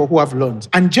for people who have loans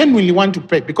and genuinely want to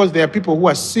pay, because there are people who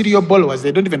are serial borrowers.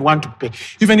 They don't even want to pay,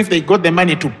 even if they got the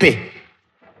money to pay.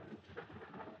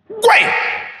 Why?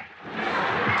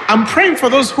 I'm praying for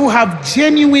those who have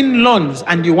genuine loans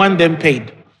and you want them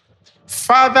paid.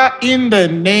 Father, in the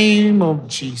name of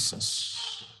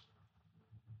Jesus,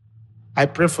 I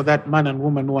pray for that man and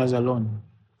woman who has a loan.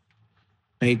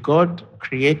 May God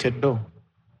create a door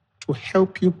to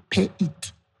help you pay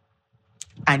it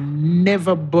and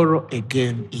never borrow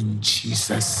again in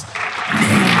Jesus'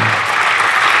 name.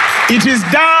 It is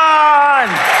done.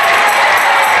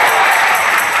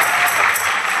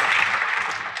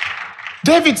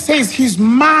 David says, he's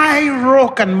my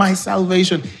rock and my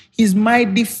salvation. He's my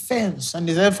defense. And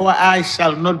therefore I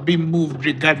shall not be moved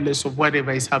regardless of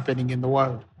whatever is happening in the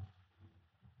world.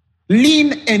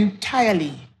 Lean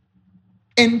entirely.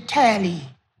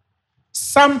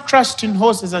 Some trust in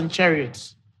horses and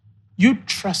chariots. You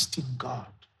trust in God.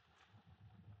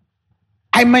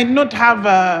 I might not have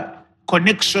a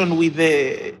connection with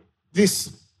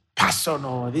this person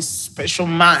or this special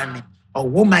man or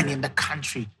woman in the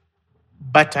country,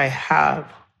 but I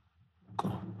have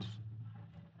God.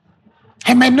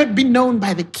 I might not be known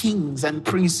by the kings and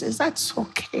princes. That's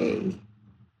okay.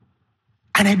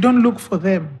 And I don't look for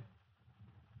them.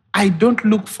 I don't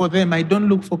look for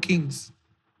kings.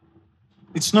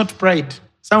 It's not pride.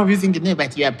 Some of you think, no,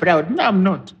 but you are proud. No, I'm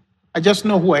not. I just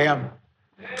know who I am.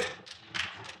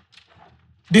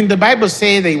 Didn't the Bible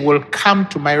say they will come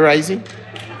to my rising?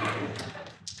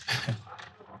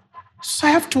 So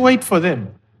I have to wait for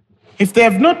them. If they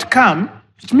have not come,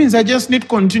 It means I just need to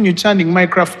continue chanting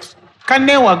Minecraft.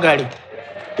 Kanewagari.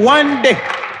 One day,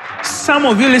 some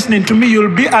of you listening to me,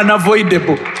 you'll be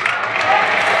unavoidable.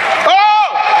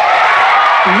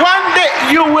 One day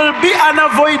you will be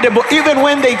unavoidable. Even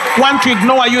when they want to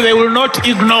ignore you, they will not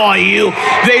ignore you.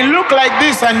 They look like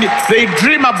this and they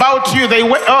dream about you.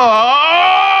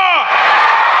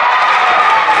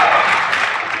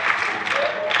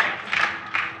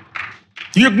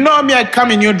 You ignore me, I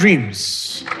come in your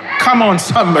dreams. Come on,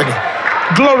 somebody.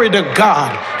 Glory to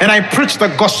God. And I preach the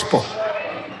gospel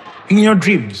in your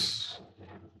dreams.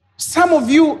 Some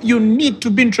of you, you need to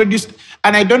be introduced.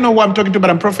 And I don't know who I'm talking to, but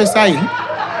I'm prophesying.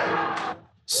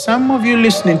 Some of you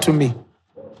listening to me,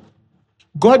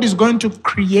 God is going to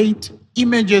create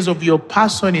images of your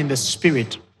person in the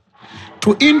spirit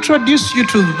to introduce you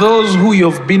to those who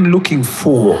you've been looking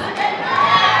for.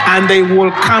 And they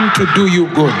will come to do you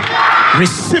good.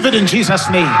 Receive it in Jesus'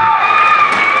 name.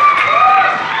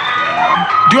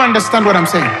 Do you understand what I'm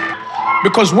saying?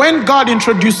 Because when God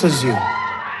introduces you,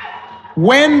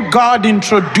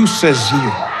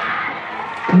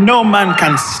 no man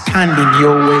can stand in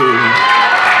your way.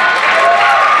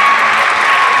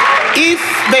 If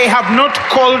they have not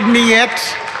called me yet,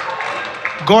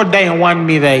 God doesn't want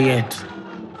me there yet.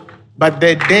 But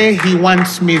the day he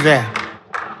wants me there,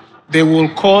 they will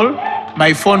call,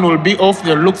 my phone will be off,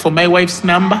 they'll look for my wife's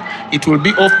number, it will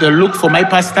be off, they'll look for my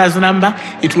pastor's number,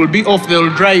 it will be off, they'll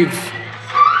drive.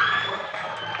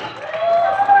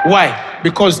 Why?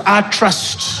 Because our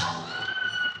trust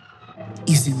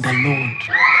is in the Lord.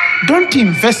 Don't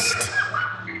invest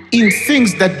in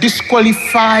things that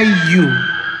disqualify you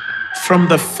from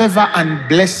the favor and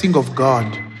blessing of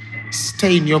God.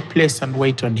 Stay in your place and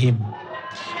wait on him.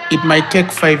 It might take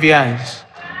 5 years,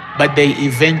 but they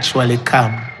eventually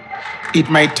come. It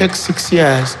might take 6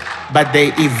 years, but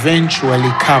they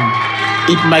eventually come.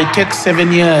 It might take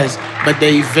 7 years, but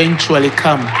they eventually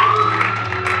come.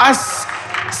 Ask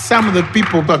some of the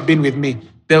people who have been with me.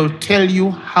 They'll tell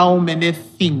you how many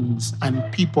things and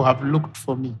people have looked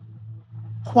for me.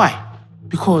 Why?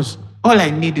 Because all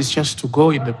I need is just to go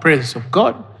in the presence of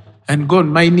God and go on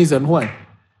my knees and what?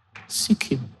 Seek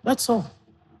him. That's all.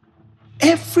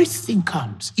 Everything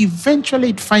comes. Eventually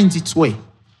it finds its way.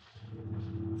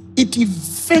 It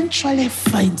eventually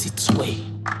finds its way.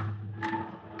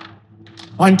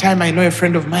 One time I know a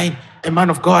friend of mine, a man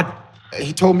of God,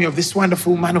 he told me of this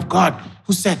wonderful man of God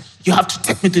who said, you have to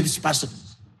take me to this person.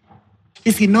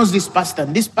 If he knows this pastor,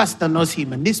 and this pastor knows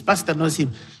him, and this pastor knows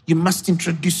him, you must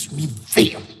introduce me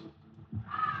there.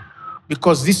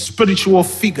 Because this spiritual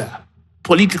figure,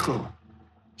 political,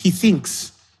 he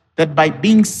thinks that by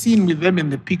being seen with them in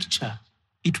the picture,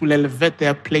 it will elevate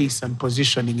their place and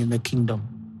positioning in the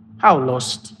kingdom. How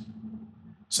lost.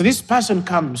 So this person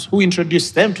comes who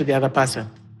introduced them to the other person.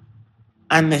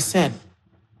 And they said,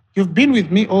 you've been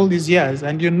with me all these years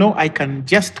and you know I can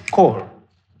just call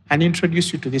and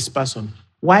introduce you to this person.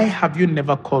 Why have you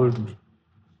never called me?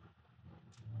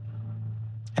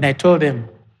 And I told them,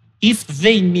 if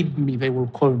they need me, they will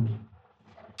call me.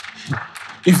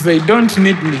 If they don't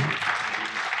need me,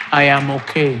 I am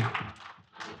okay.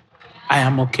 I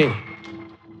am okay.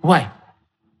 Why?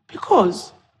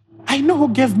 Because I know who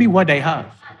gave me what I have.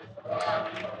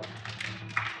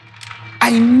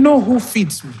 I know who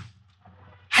feeds me.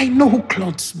 I know who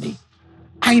clothes me.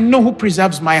 I know who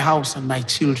preserves my house and my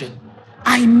children.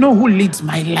 I know who leads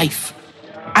my life.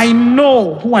 I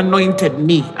know who anointed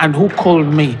me and who called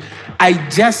me. I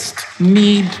just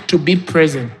need to be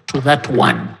present to that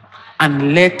one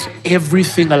and let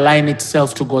everything align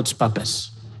itself to God's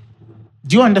purpose.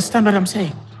 Do you understand what I'm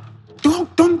saying?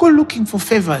 Don't go looking for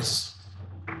favors.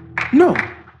 No.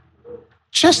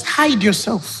 Just hide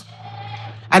yourself.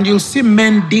 And you'll see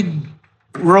men dig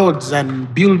roads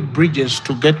and build bridges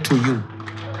to get to you.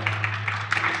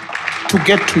 To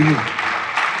get to you.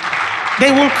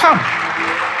 They will come.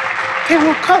 They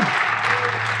will come.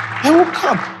 They will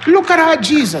come. Look at our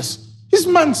Jesus. This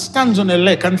man stands on a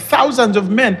lake and thousands of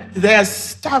men, they are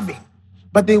starving.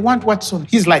 But they want what's on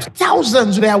his life.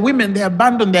 Thousands, they are women, they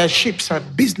abandon their ships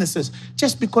and businesses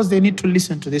just because they need to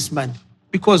listen to this man.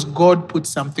 Because God put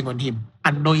something on him,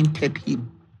 anointed him.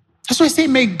 That's why I say,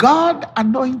 may God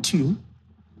anoint you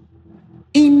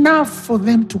enough for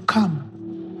them to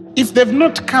come. If they've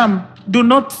not come, do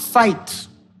not fight.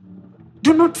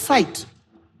 Do not fight.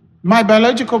 My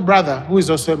biological brother, who is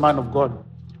also a man of God,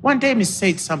 one time he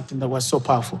said something that was so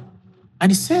powerful.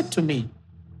 And he said to me,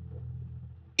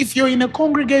 if you're in a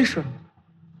congregation,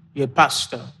 you're a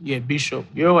pastor, you're a bishop,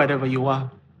 you're whatever you are,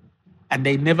 and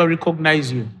they never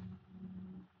recognize you,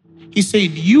 he said,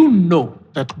 you know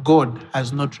that God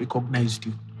has not recognized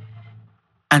you.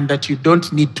 and that you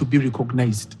don't need to be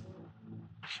recognized.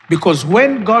 Because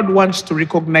when God wants to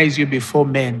recognize you before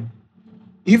men,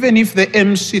 even if the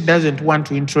MC doesn't want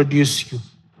to introduce you,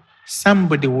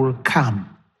 somebody will come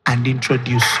and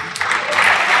introduce you.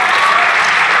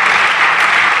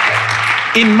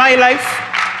 In my life,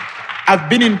 I've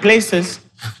been in places.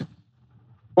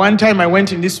 One time I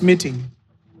went in this meeting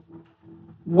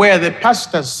where the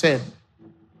pastor said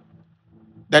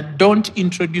that don't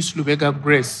introduce Lubega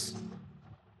Grace.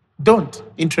 Don't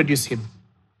introduce him.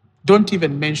 Don't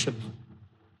even mention him.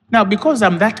 Now, because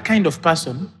I'm that kind of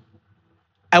person,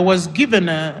 I was given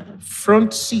a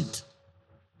front seat.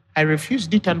 I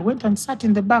refused it and went and sat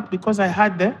in the back because I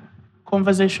had the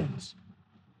conversations.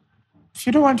 If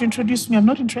you don't want to introduce me, I'm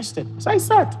not interested. So I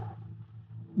sat.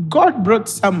 God brought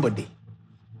somebody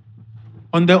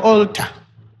on the altar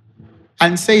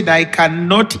and said, I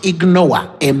cannot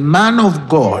ignore a man of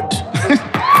God.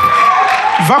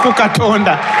 Vaku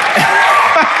Katonda.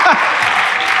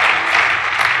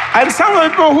 And some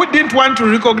people who didn't want to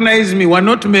recognize me were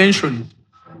not mentioned.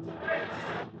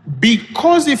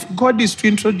 Because if God is to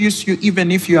introduce you,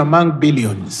 even if you're among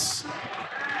billions,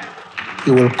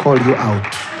 He will call you out.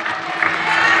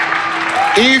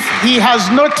 If He has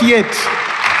not yet,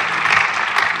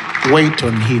 wait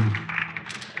on Him.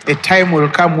 A time will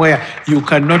come where you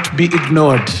cannot be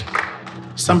ignored.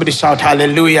 Somebody shout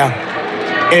hallelujah.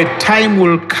 A time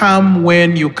will come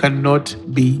when you cannot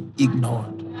be ignored.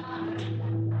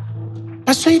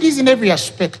 But so it is in every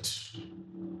aspect.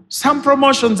 Some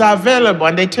promotions are available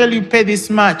and they tell you pay this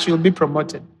much, you'll be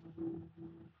promoted.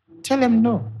 Tell them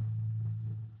no.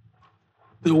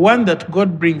 The one that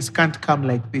God brings can't come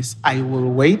like this. I will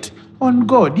wait on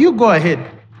God. You go ahead.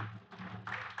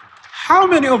 How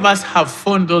many of us have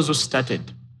phoned those who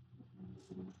started?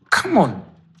 Come on.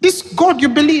 This God you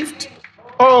believed.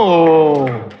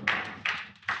 Oh.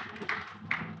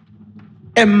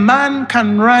 A man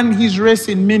can run his race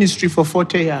in ministry for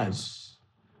 40 years,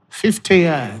 50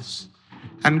 years,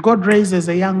 and God raises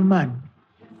a young man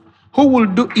who will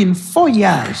do in 4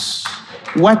 years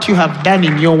what you have done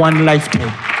in your one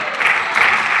lifetime.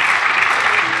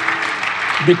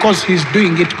 Because he's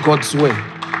doing it God's way.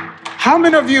 How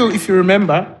many of you, if you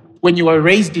remember, when you were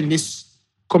raised in this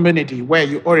community where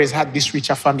you always had this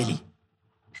richer family,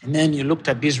 and then you looked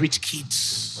at these rich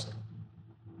kids,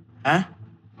 huh?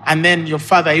 And then your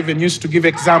father even used to give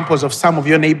examples of some of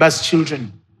your neighbors'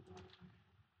 children.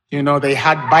 You know, they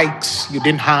had bikes you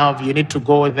didn't have. You need to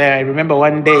go there. I remember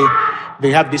one day they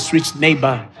had this rich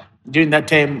neighbor. During that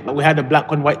time, we had a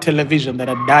black and white television that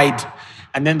had died.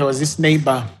 And then there was this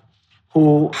neighbor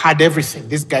who had everything.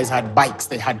 These guys had bikes.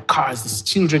 They had cars. These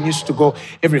children used to go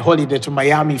every holiday to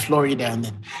Miami, Florida. And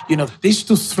then, you know, they used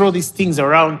to throw these things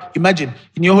around. Imagine,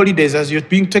 in your holidays, as you're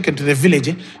being taken to the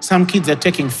village, some kids are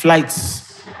taking flights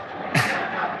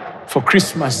for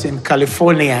Christmas in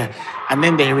California, and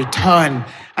then they return.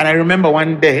 And I remember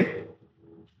one day,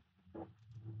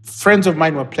 friends of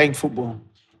mine were playing football.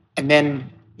 And then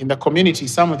in the community,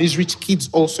 some of these rich kids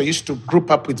also used to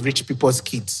group up with rich people's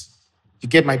kids. You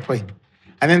get my point?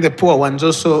 And then the poor ones,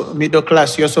 also middle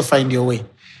class, you also find your way.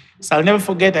 So I'll never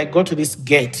forget, I got to this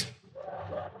gate,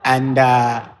 and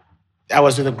I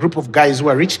was with a group of guys who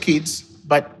were rich kids,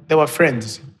 but they were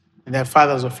friends. And their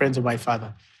fathers were friends of my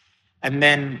father. And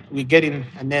then we get in,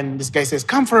 and then this guy says,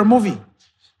 come for a movie.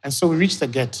 And so we reach the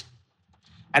gate.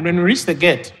 And when we reach the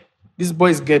gate, these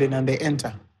boys get in and they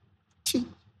enter.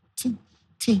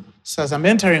 T. So as I'm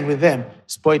entering with them,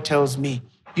 this boy tells me,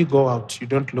 you go out, you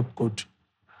don't look good.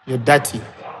 You're dirty,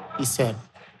 he said.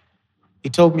 He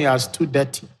told me I was too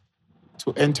dirty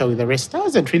to enter with the rest. I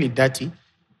wasn't really dirty,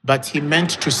 but he meant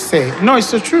to say, no,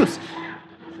 it's the truth.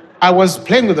 I was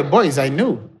playing with the boys, I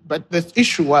knew. But the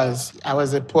issue was, I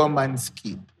was a poor man's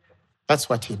kid. That's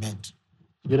what he meant.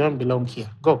 You don't belong here.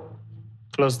 Go.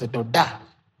 Close the door. Da.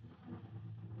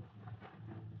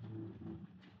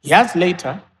 Years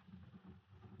later,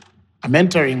 I'm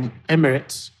entering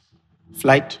Emirates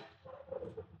flight.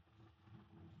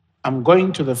 I'm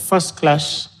going to the first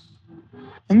class,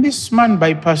 and this man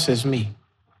bypasses me,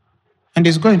 and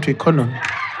is going to economy.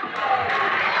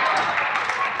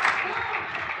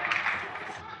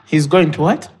 He's going to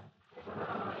what?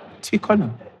 To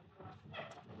economy.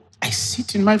 I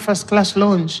sit in my first class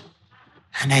lounge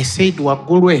and I say,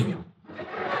 Wagulwe.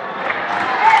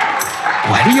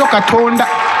 Waliyo Katonda.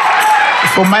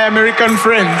 For my American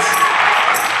friends,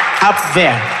 up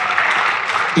there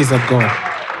is a God.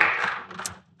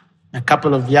 A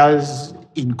couple of years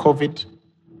in COVID,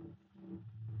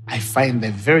 I find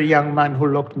the very young man who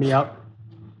locked me out.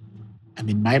 I'm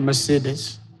in my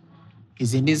Mercedes.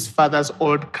 He's in his father's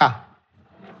old car,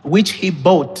 which he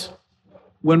bought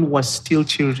when we're still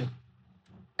children,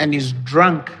 and he's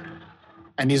drunk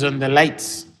and he's on the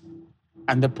lights,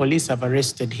 and the police have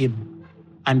arrested him,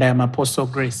 and I am Apostle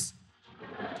Grace.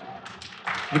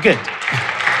 You get?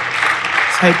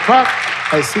 So I park,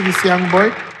 I see this young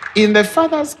boy in the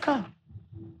father's car.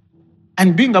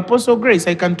 And being Apostle Grace,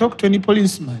 I can talk to any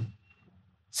policeman.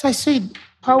 So I said,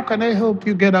 how can I help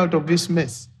you get out of this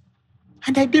mess?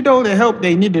 And I did all the help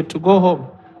they needed to go home.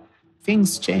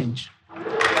 Things change.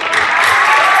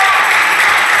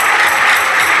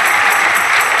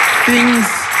 Things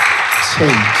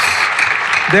change.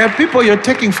 There are people you're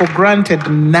taking for granted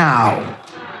now.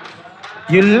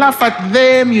 You laugh at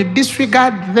them, you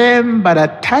disregard them, but a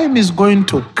time is going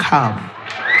to come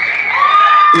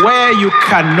where you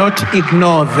cannot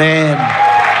ignore them.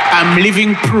 I'm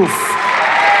living proof.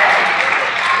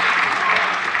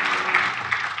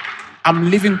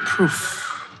 I'm living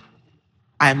proof.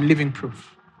 I'm living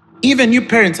proof. Even you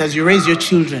parents, as you raise your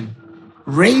children,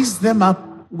 raise them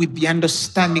up with the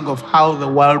understanding of how the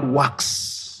world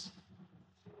works.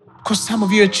 Because some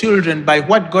of your children, by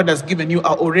what God has given you,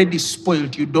 are already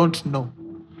spoiled. You don't know.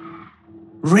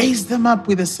 Raise them up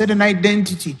with a certain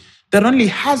identity that only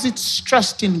has its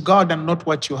trust in God and not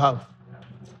what you have.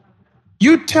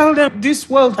 You tell them, this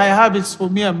wealth I have is for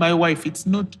me and my wife. It's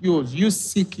not yours. You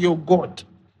seek your God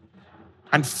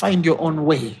and find your own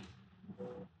way.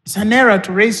 It's an error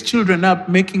to raise children up,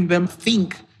 making them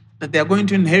think that they're going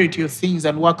to inherit your things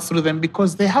and work through them,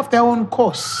 because they have their own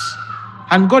course.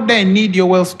 And God doesn't need your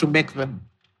wealth to make them.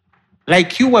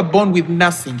 Like you were born with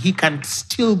nothing, He can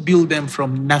still build them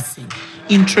from nothing.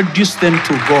 Introduce them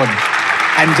to God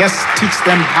and just teach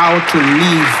them how to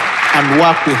live and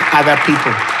work with other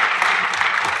people.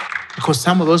 Because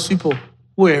some of those people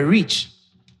who are rich,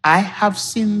 I have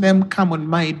seen them come on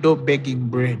my door begging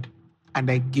bread, and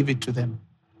I give it to them.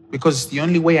 Because it's the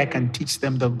only way I can teach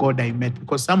them the God I met.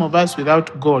 Because some of us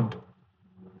without God,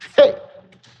 hey.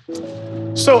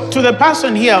 So to the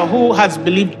person here who has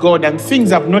believed God and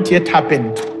things have not yet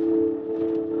happened,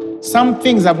 some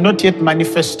things have not yet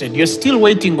manifested, you're still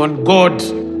waiting on God,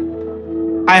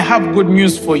 I have good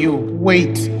news for you.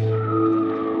 Wait.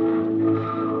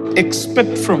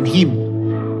 Expect from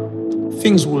Him.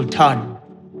 Things will turn.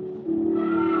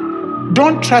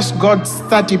 Don't trust God's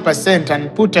 30%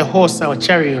 and put a horse or a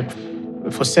chariot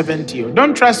for 70.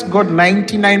 Don't trust God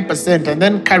 99% and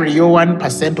then carry your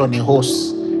 1% on a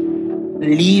horse.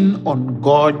 Lean on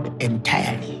God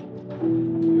entirely.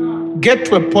 Get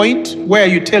to a point where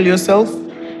you tell yourself,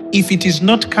 if it is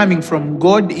not coming from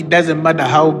God, it doesn't matter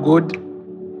how good.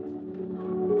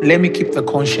 Let me keep the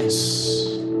conscience.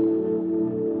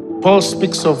 Paul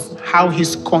speaks of how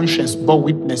his conscience bore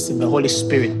witness in the Holy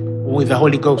Spirit, with the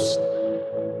Holy Ghost.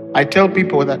 I tell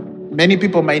people that many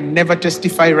people might never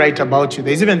testify right about you.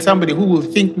 There's even somebody who will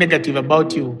think negative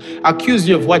about you, accuse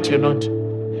you of what you're not.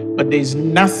 But there's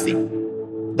nothing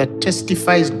that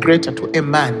testifies greater to a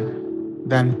man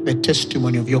than the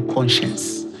testimony of your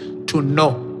conscience. To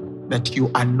know that you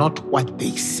are not what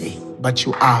they say, but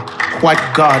you are what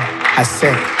God has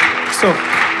said. So,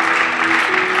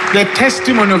 the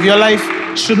testimony of your life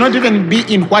should not even be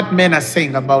in what men are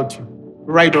saying about you,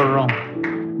 right or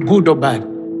wrong, good or bad.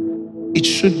 It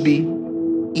should be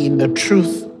in the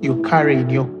truth you carry in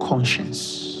your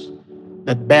conscience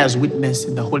that bears witness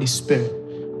in the Holy Spirit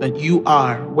that you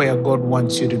are where God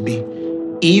wants you to be.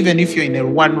 Even if you're in a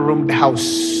one-roomed house,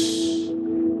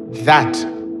 that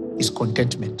is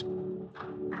contentment.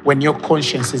 When your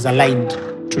conscience is aligned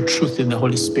to truth in the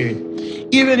Holy Spirit.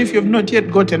 Even if you've not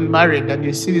yet gotten married and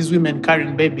you see these women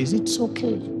carrying babies, it's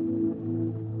okay.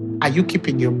 Are you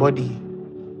keeping your body?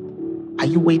 Are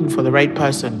you waiting for the right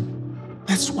person?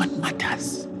 That's what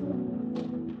matters.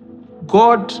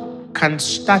 God can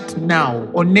start now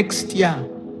or next year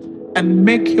and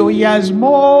make your years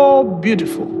more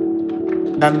beautiful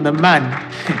than the man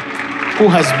who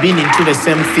has been into the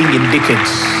same thing in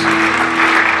decades.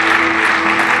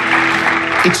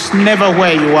 It's never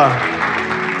where you are.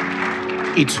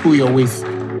 It's who you're with.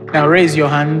 Now raise your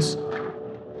hands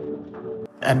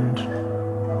and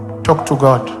talk to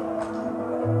God.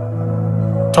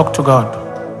 Talk to God.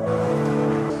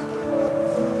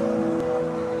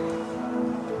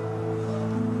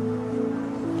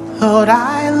 Lord,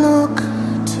 I look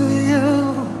to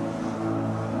you.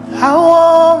 I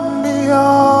won't be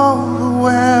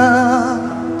overwhelmed.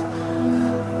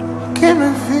 Give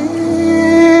me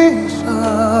vision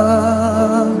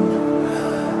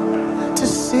to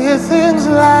see things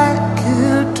like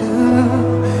you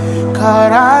do.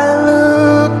 God, I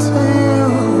look to you.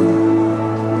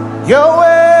 You're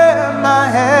where my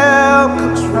help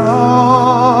comes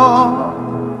from.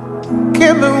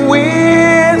 Give me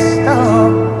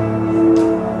wisdom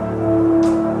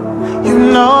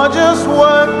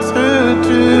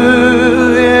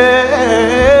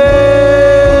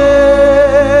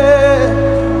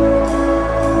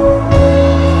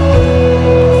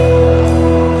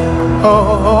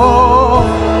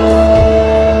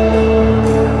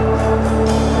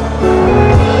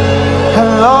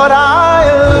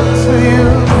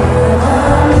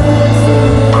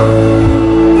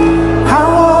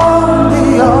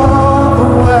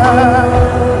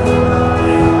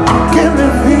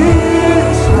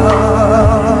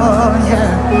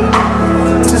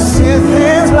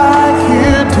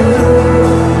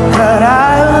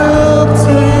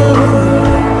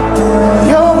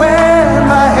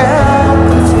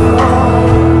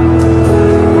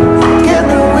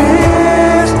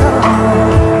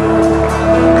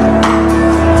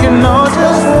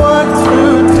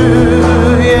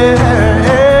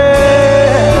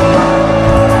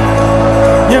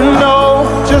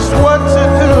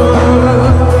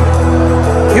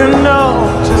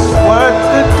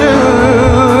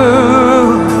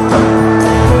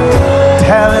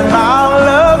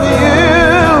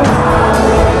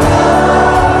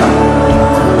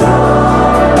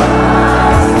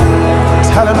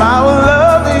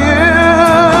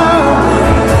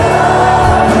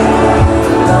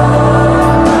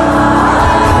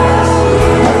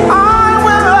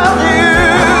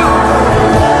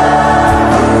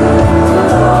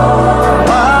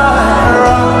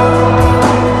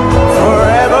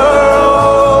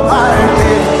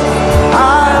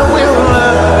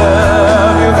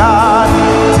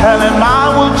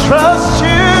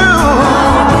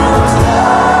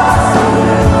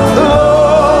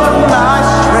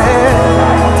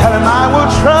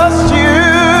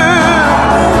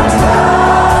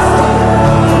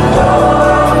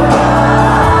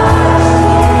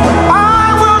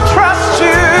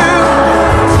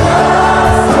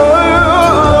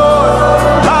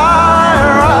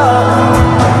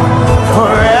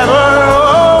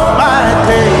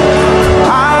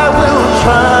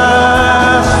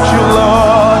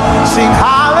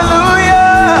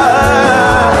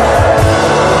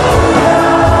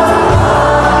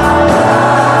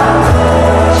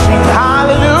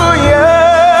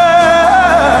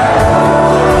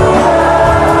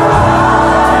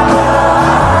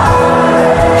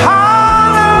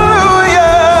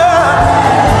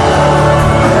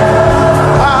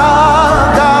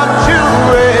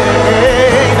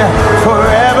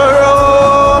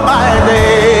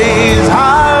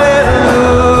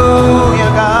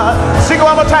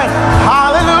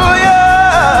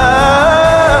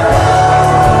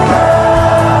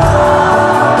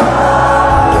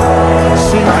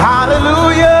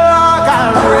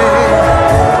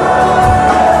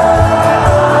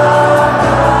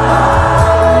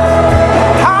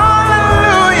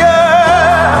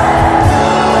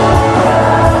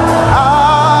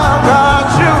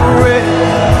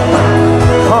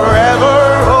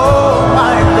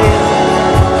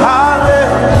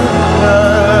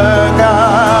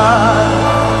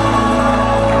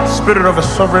Spirit of a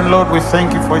sovereign Lord, we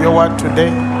thank you for your word today.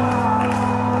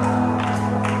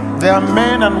 There are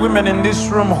men and women in this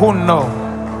room who know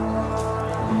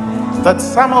that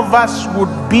some of us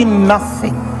would be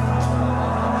nothing.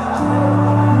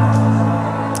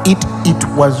 It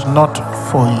was not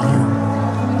for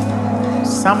you.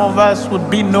 Some of us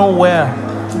would be nowhere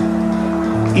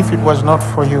if it was not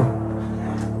for you.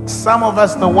 Some of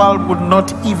us, the world would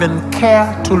not even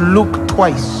care to look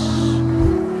twice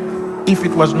if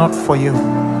it was not for you.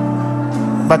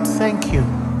 But thank you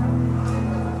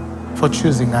for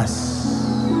choosing us.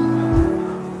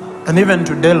 And even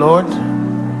today, Lord,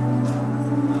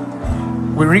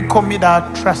 we recommit our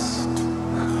trust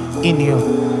in you.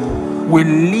 We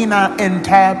lean our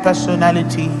entire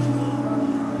personality,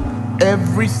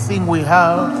 everything we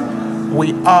have,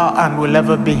 we are and will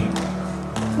ever be,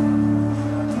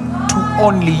 to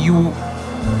only you,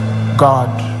 God,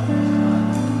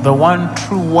 the one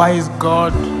true wise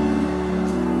God.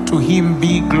 To him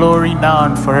be glory now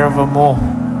and forevermore.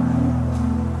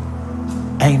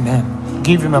 Amen.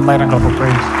 Give him a mighty clap of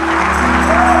praise.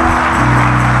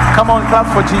 Come on, clap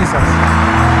for Jesus.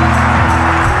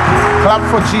 Clap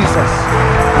for Jesus.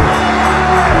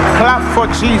 Clap for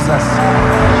Jesus.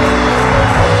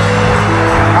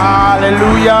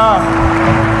 Hallelujah.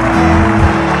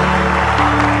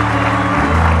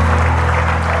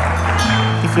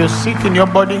 If you're sick in your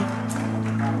body,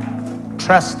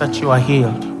 trust that you are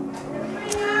healed.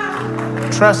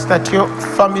 Trust that your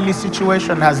family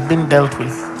situation has been dealt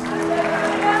with.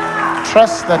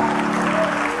 Trust that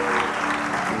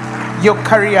your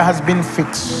career has been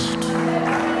fixed.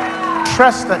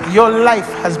 Trust that your life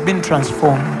has been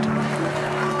transformed.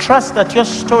 Trust that your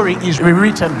story is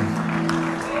rewritten.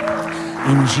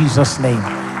 In Jesus' name,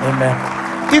 amen.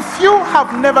 If you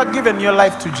have never given your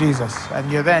life to Jesus, and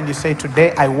you're there and you say,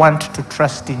 today I want to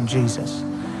trust in Jesus.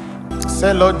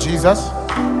 Say, Lord Jesus,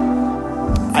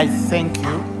 I thank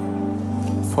you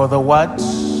for the words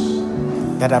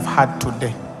that I've had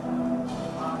today.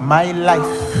 My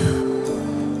life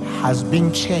has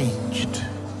been changed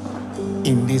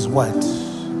in these words.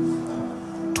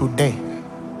 Today,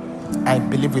 I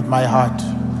believe with my heart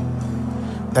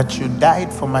that you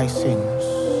died for my sins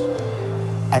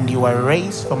and you were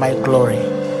raised for my glory.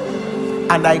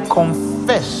 And I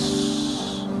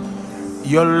confess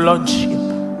your lordship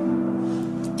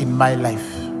in my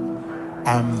life.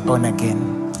 I'm born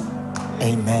again.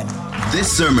 Amen.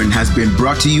 This sermon has been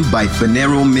brought to you by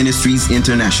Phaneroo Ministries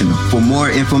International. For more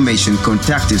information,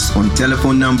 contact us on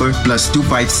telephone number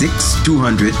 +256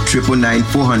 200 999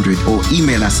 400 or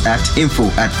email us at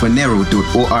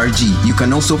info@phaneroo.org. You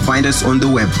can also find us on the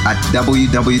web at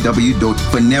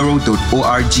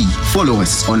www.phaneroo.org. Follow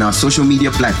us on our social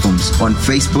media platforms on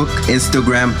Facebook,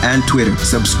 Instagram, and Twitter.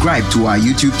 Subscribe to our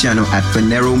YouTube channel at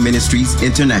Phaneroo Ministries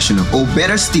International. Or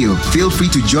better still, feel free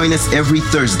to join us every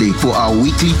Thursday for our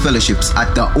weekly fellowships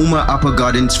at the Uma Upper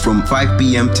Gardens from 5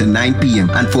 p.m. to 9 p.m.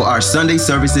 and for our Sunday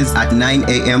services at 9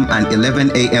 a.m. and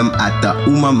 11 a.m. at the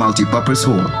Uma Multipurpose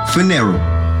Hall. Phaneroo,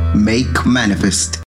 make manifest.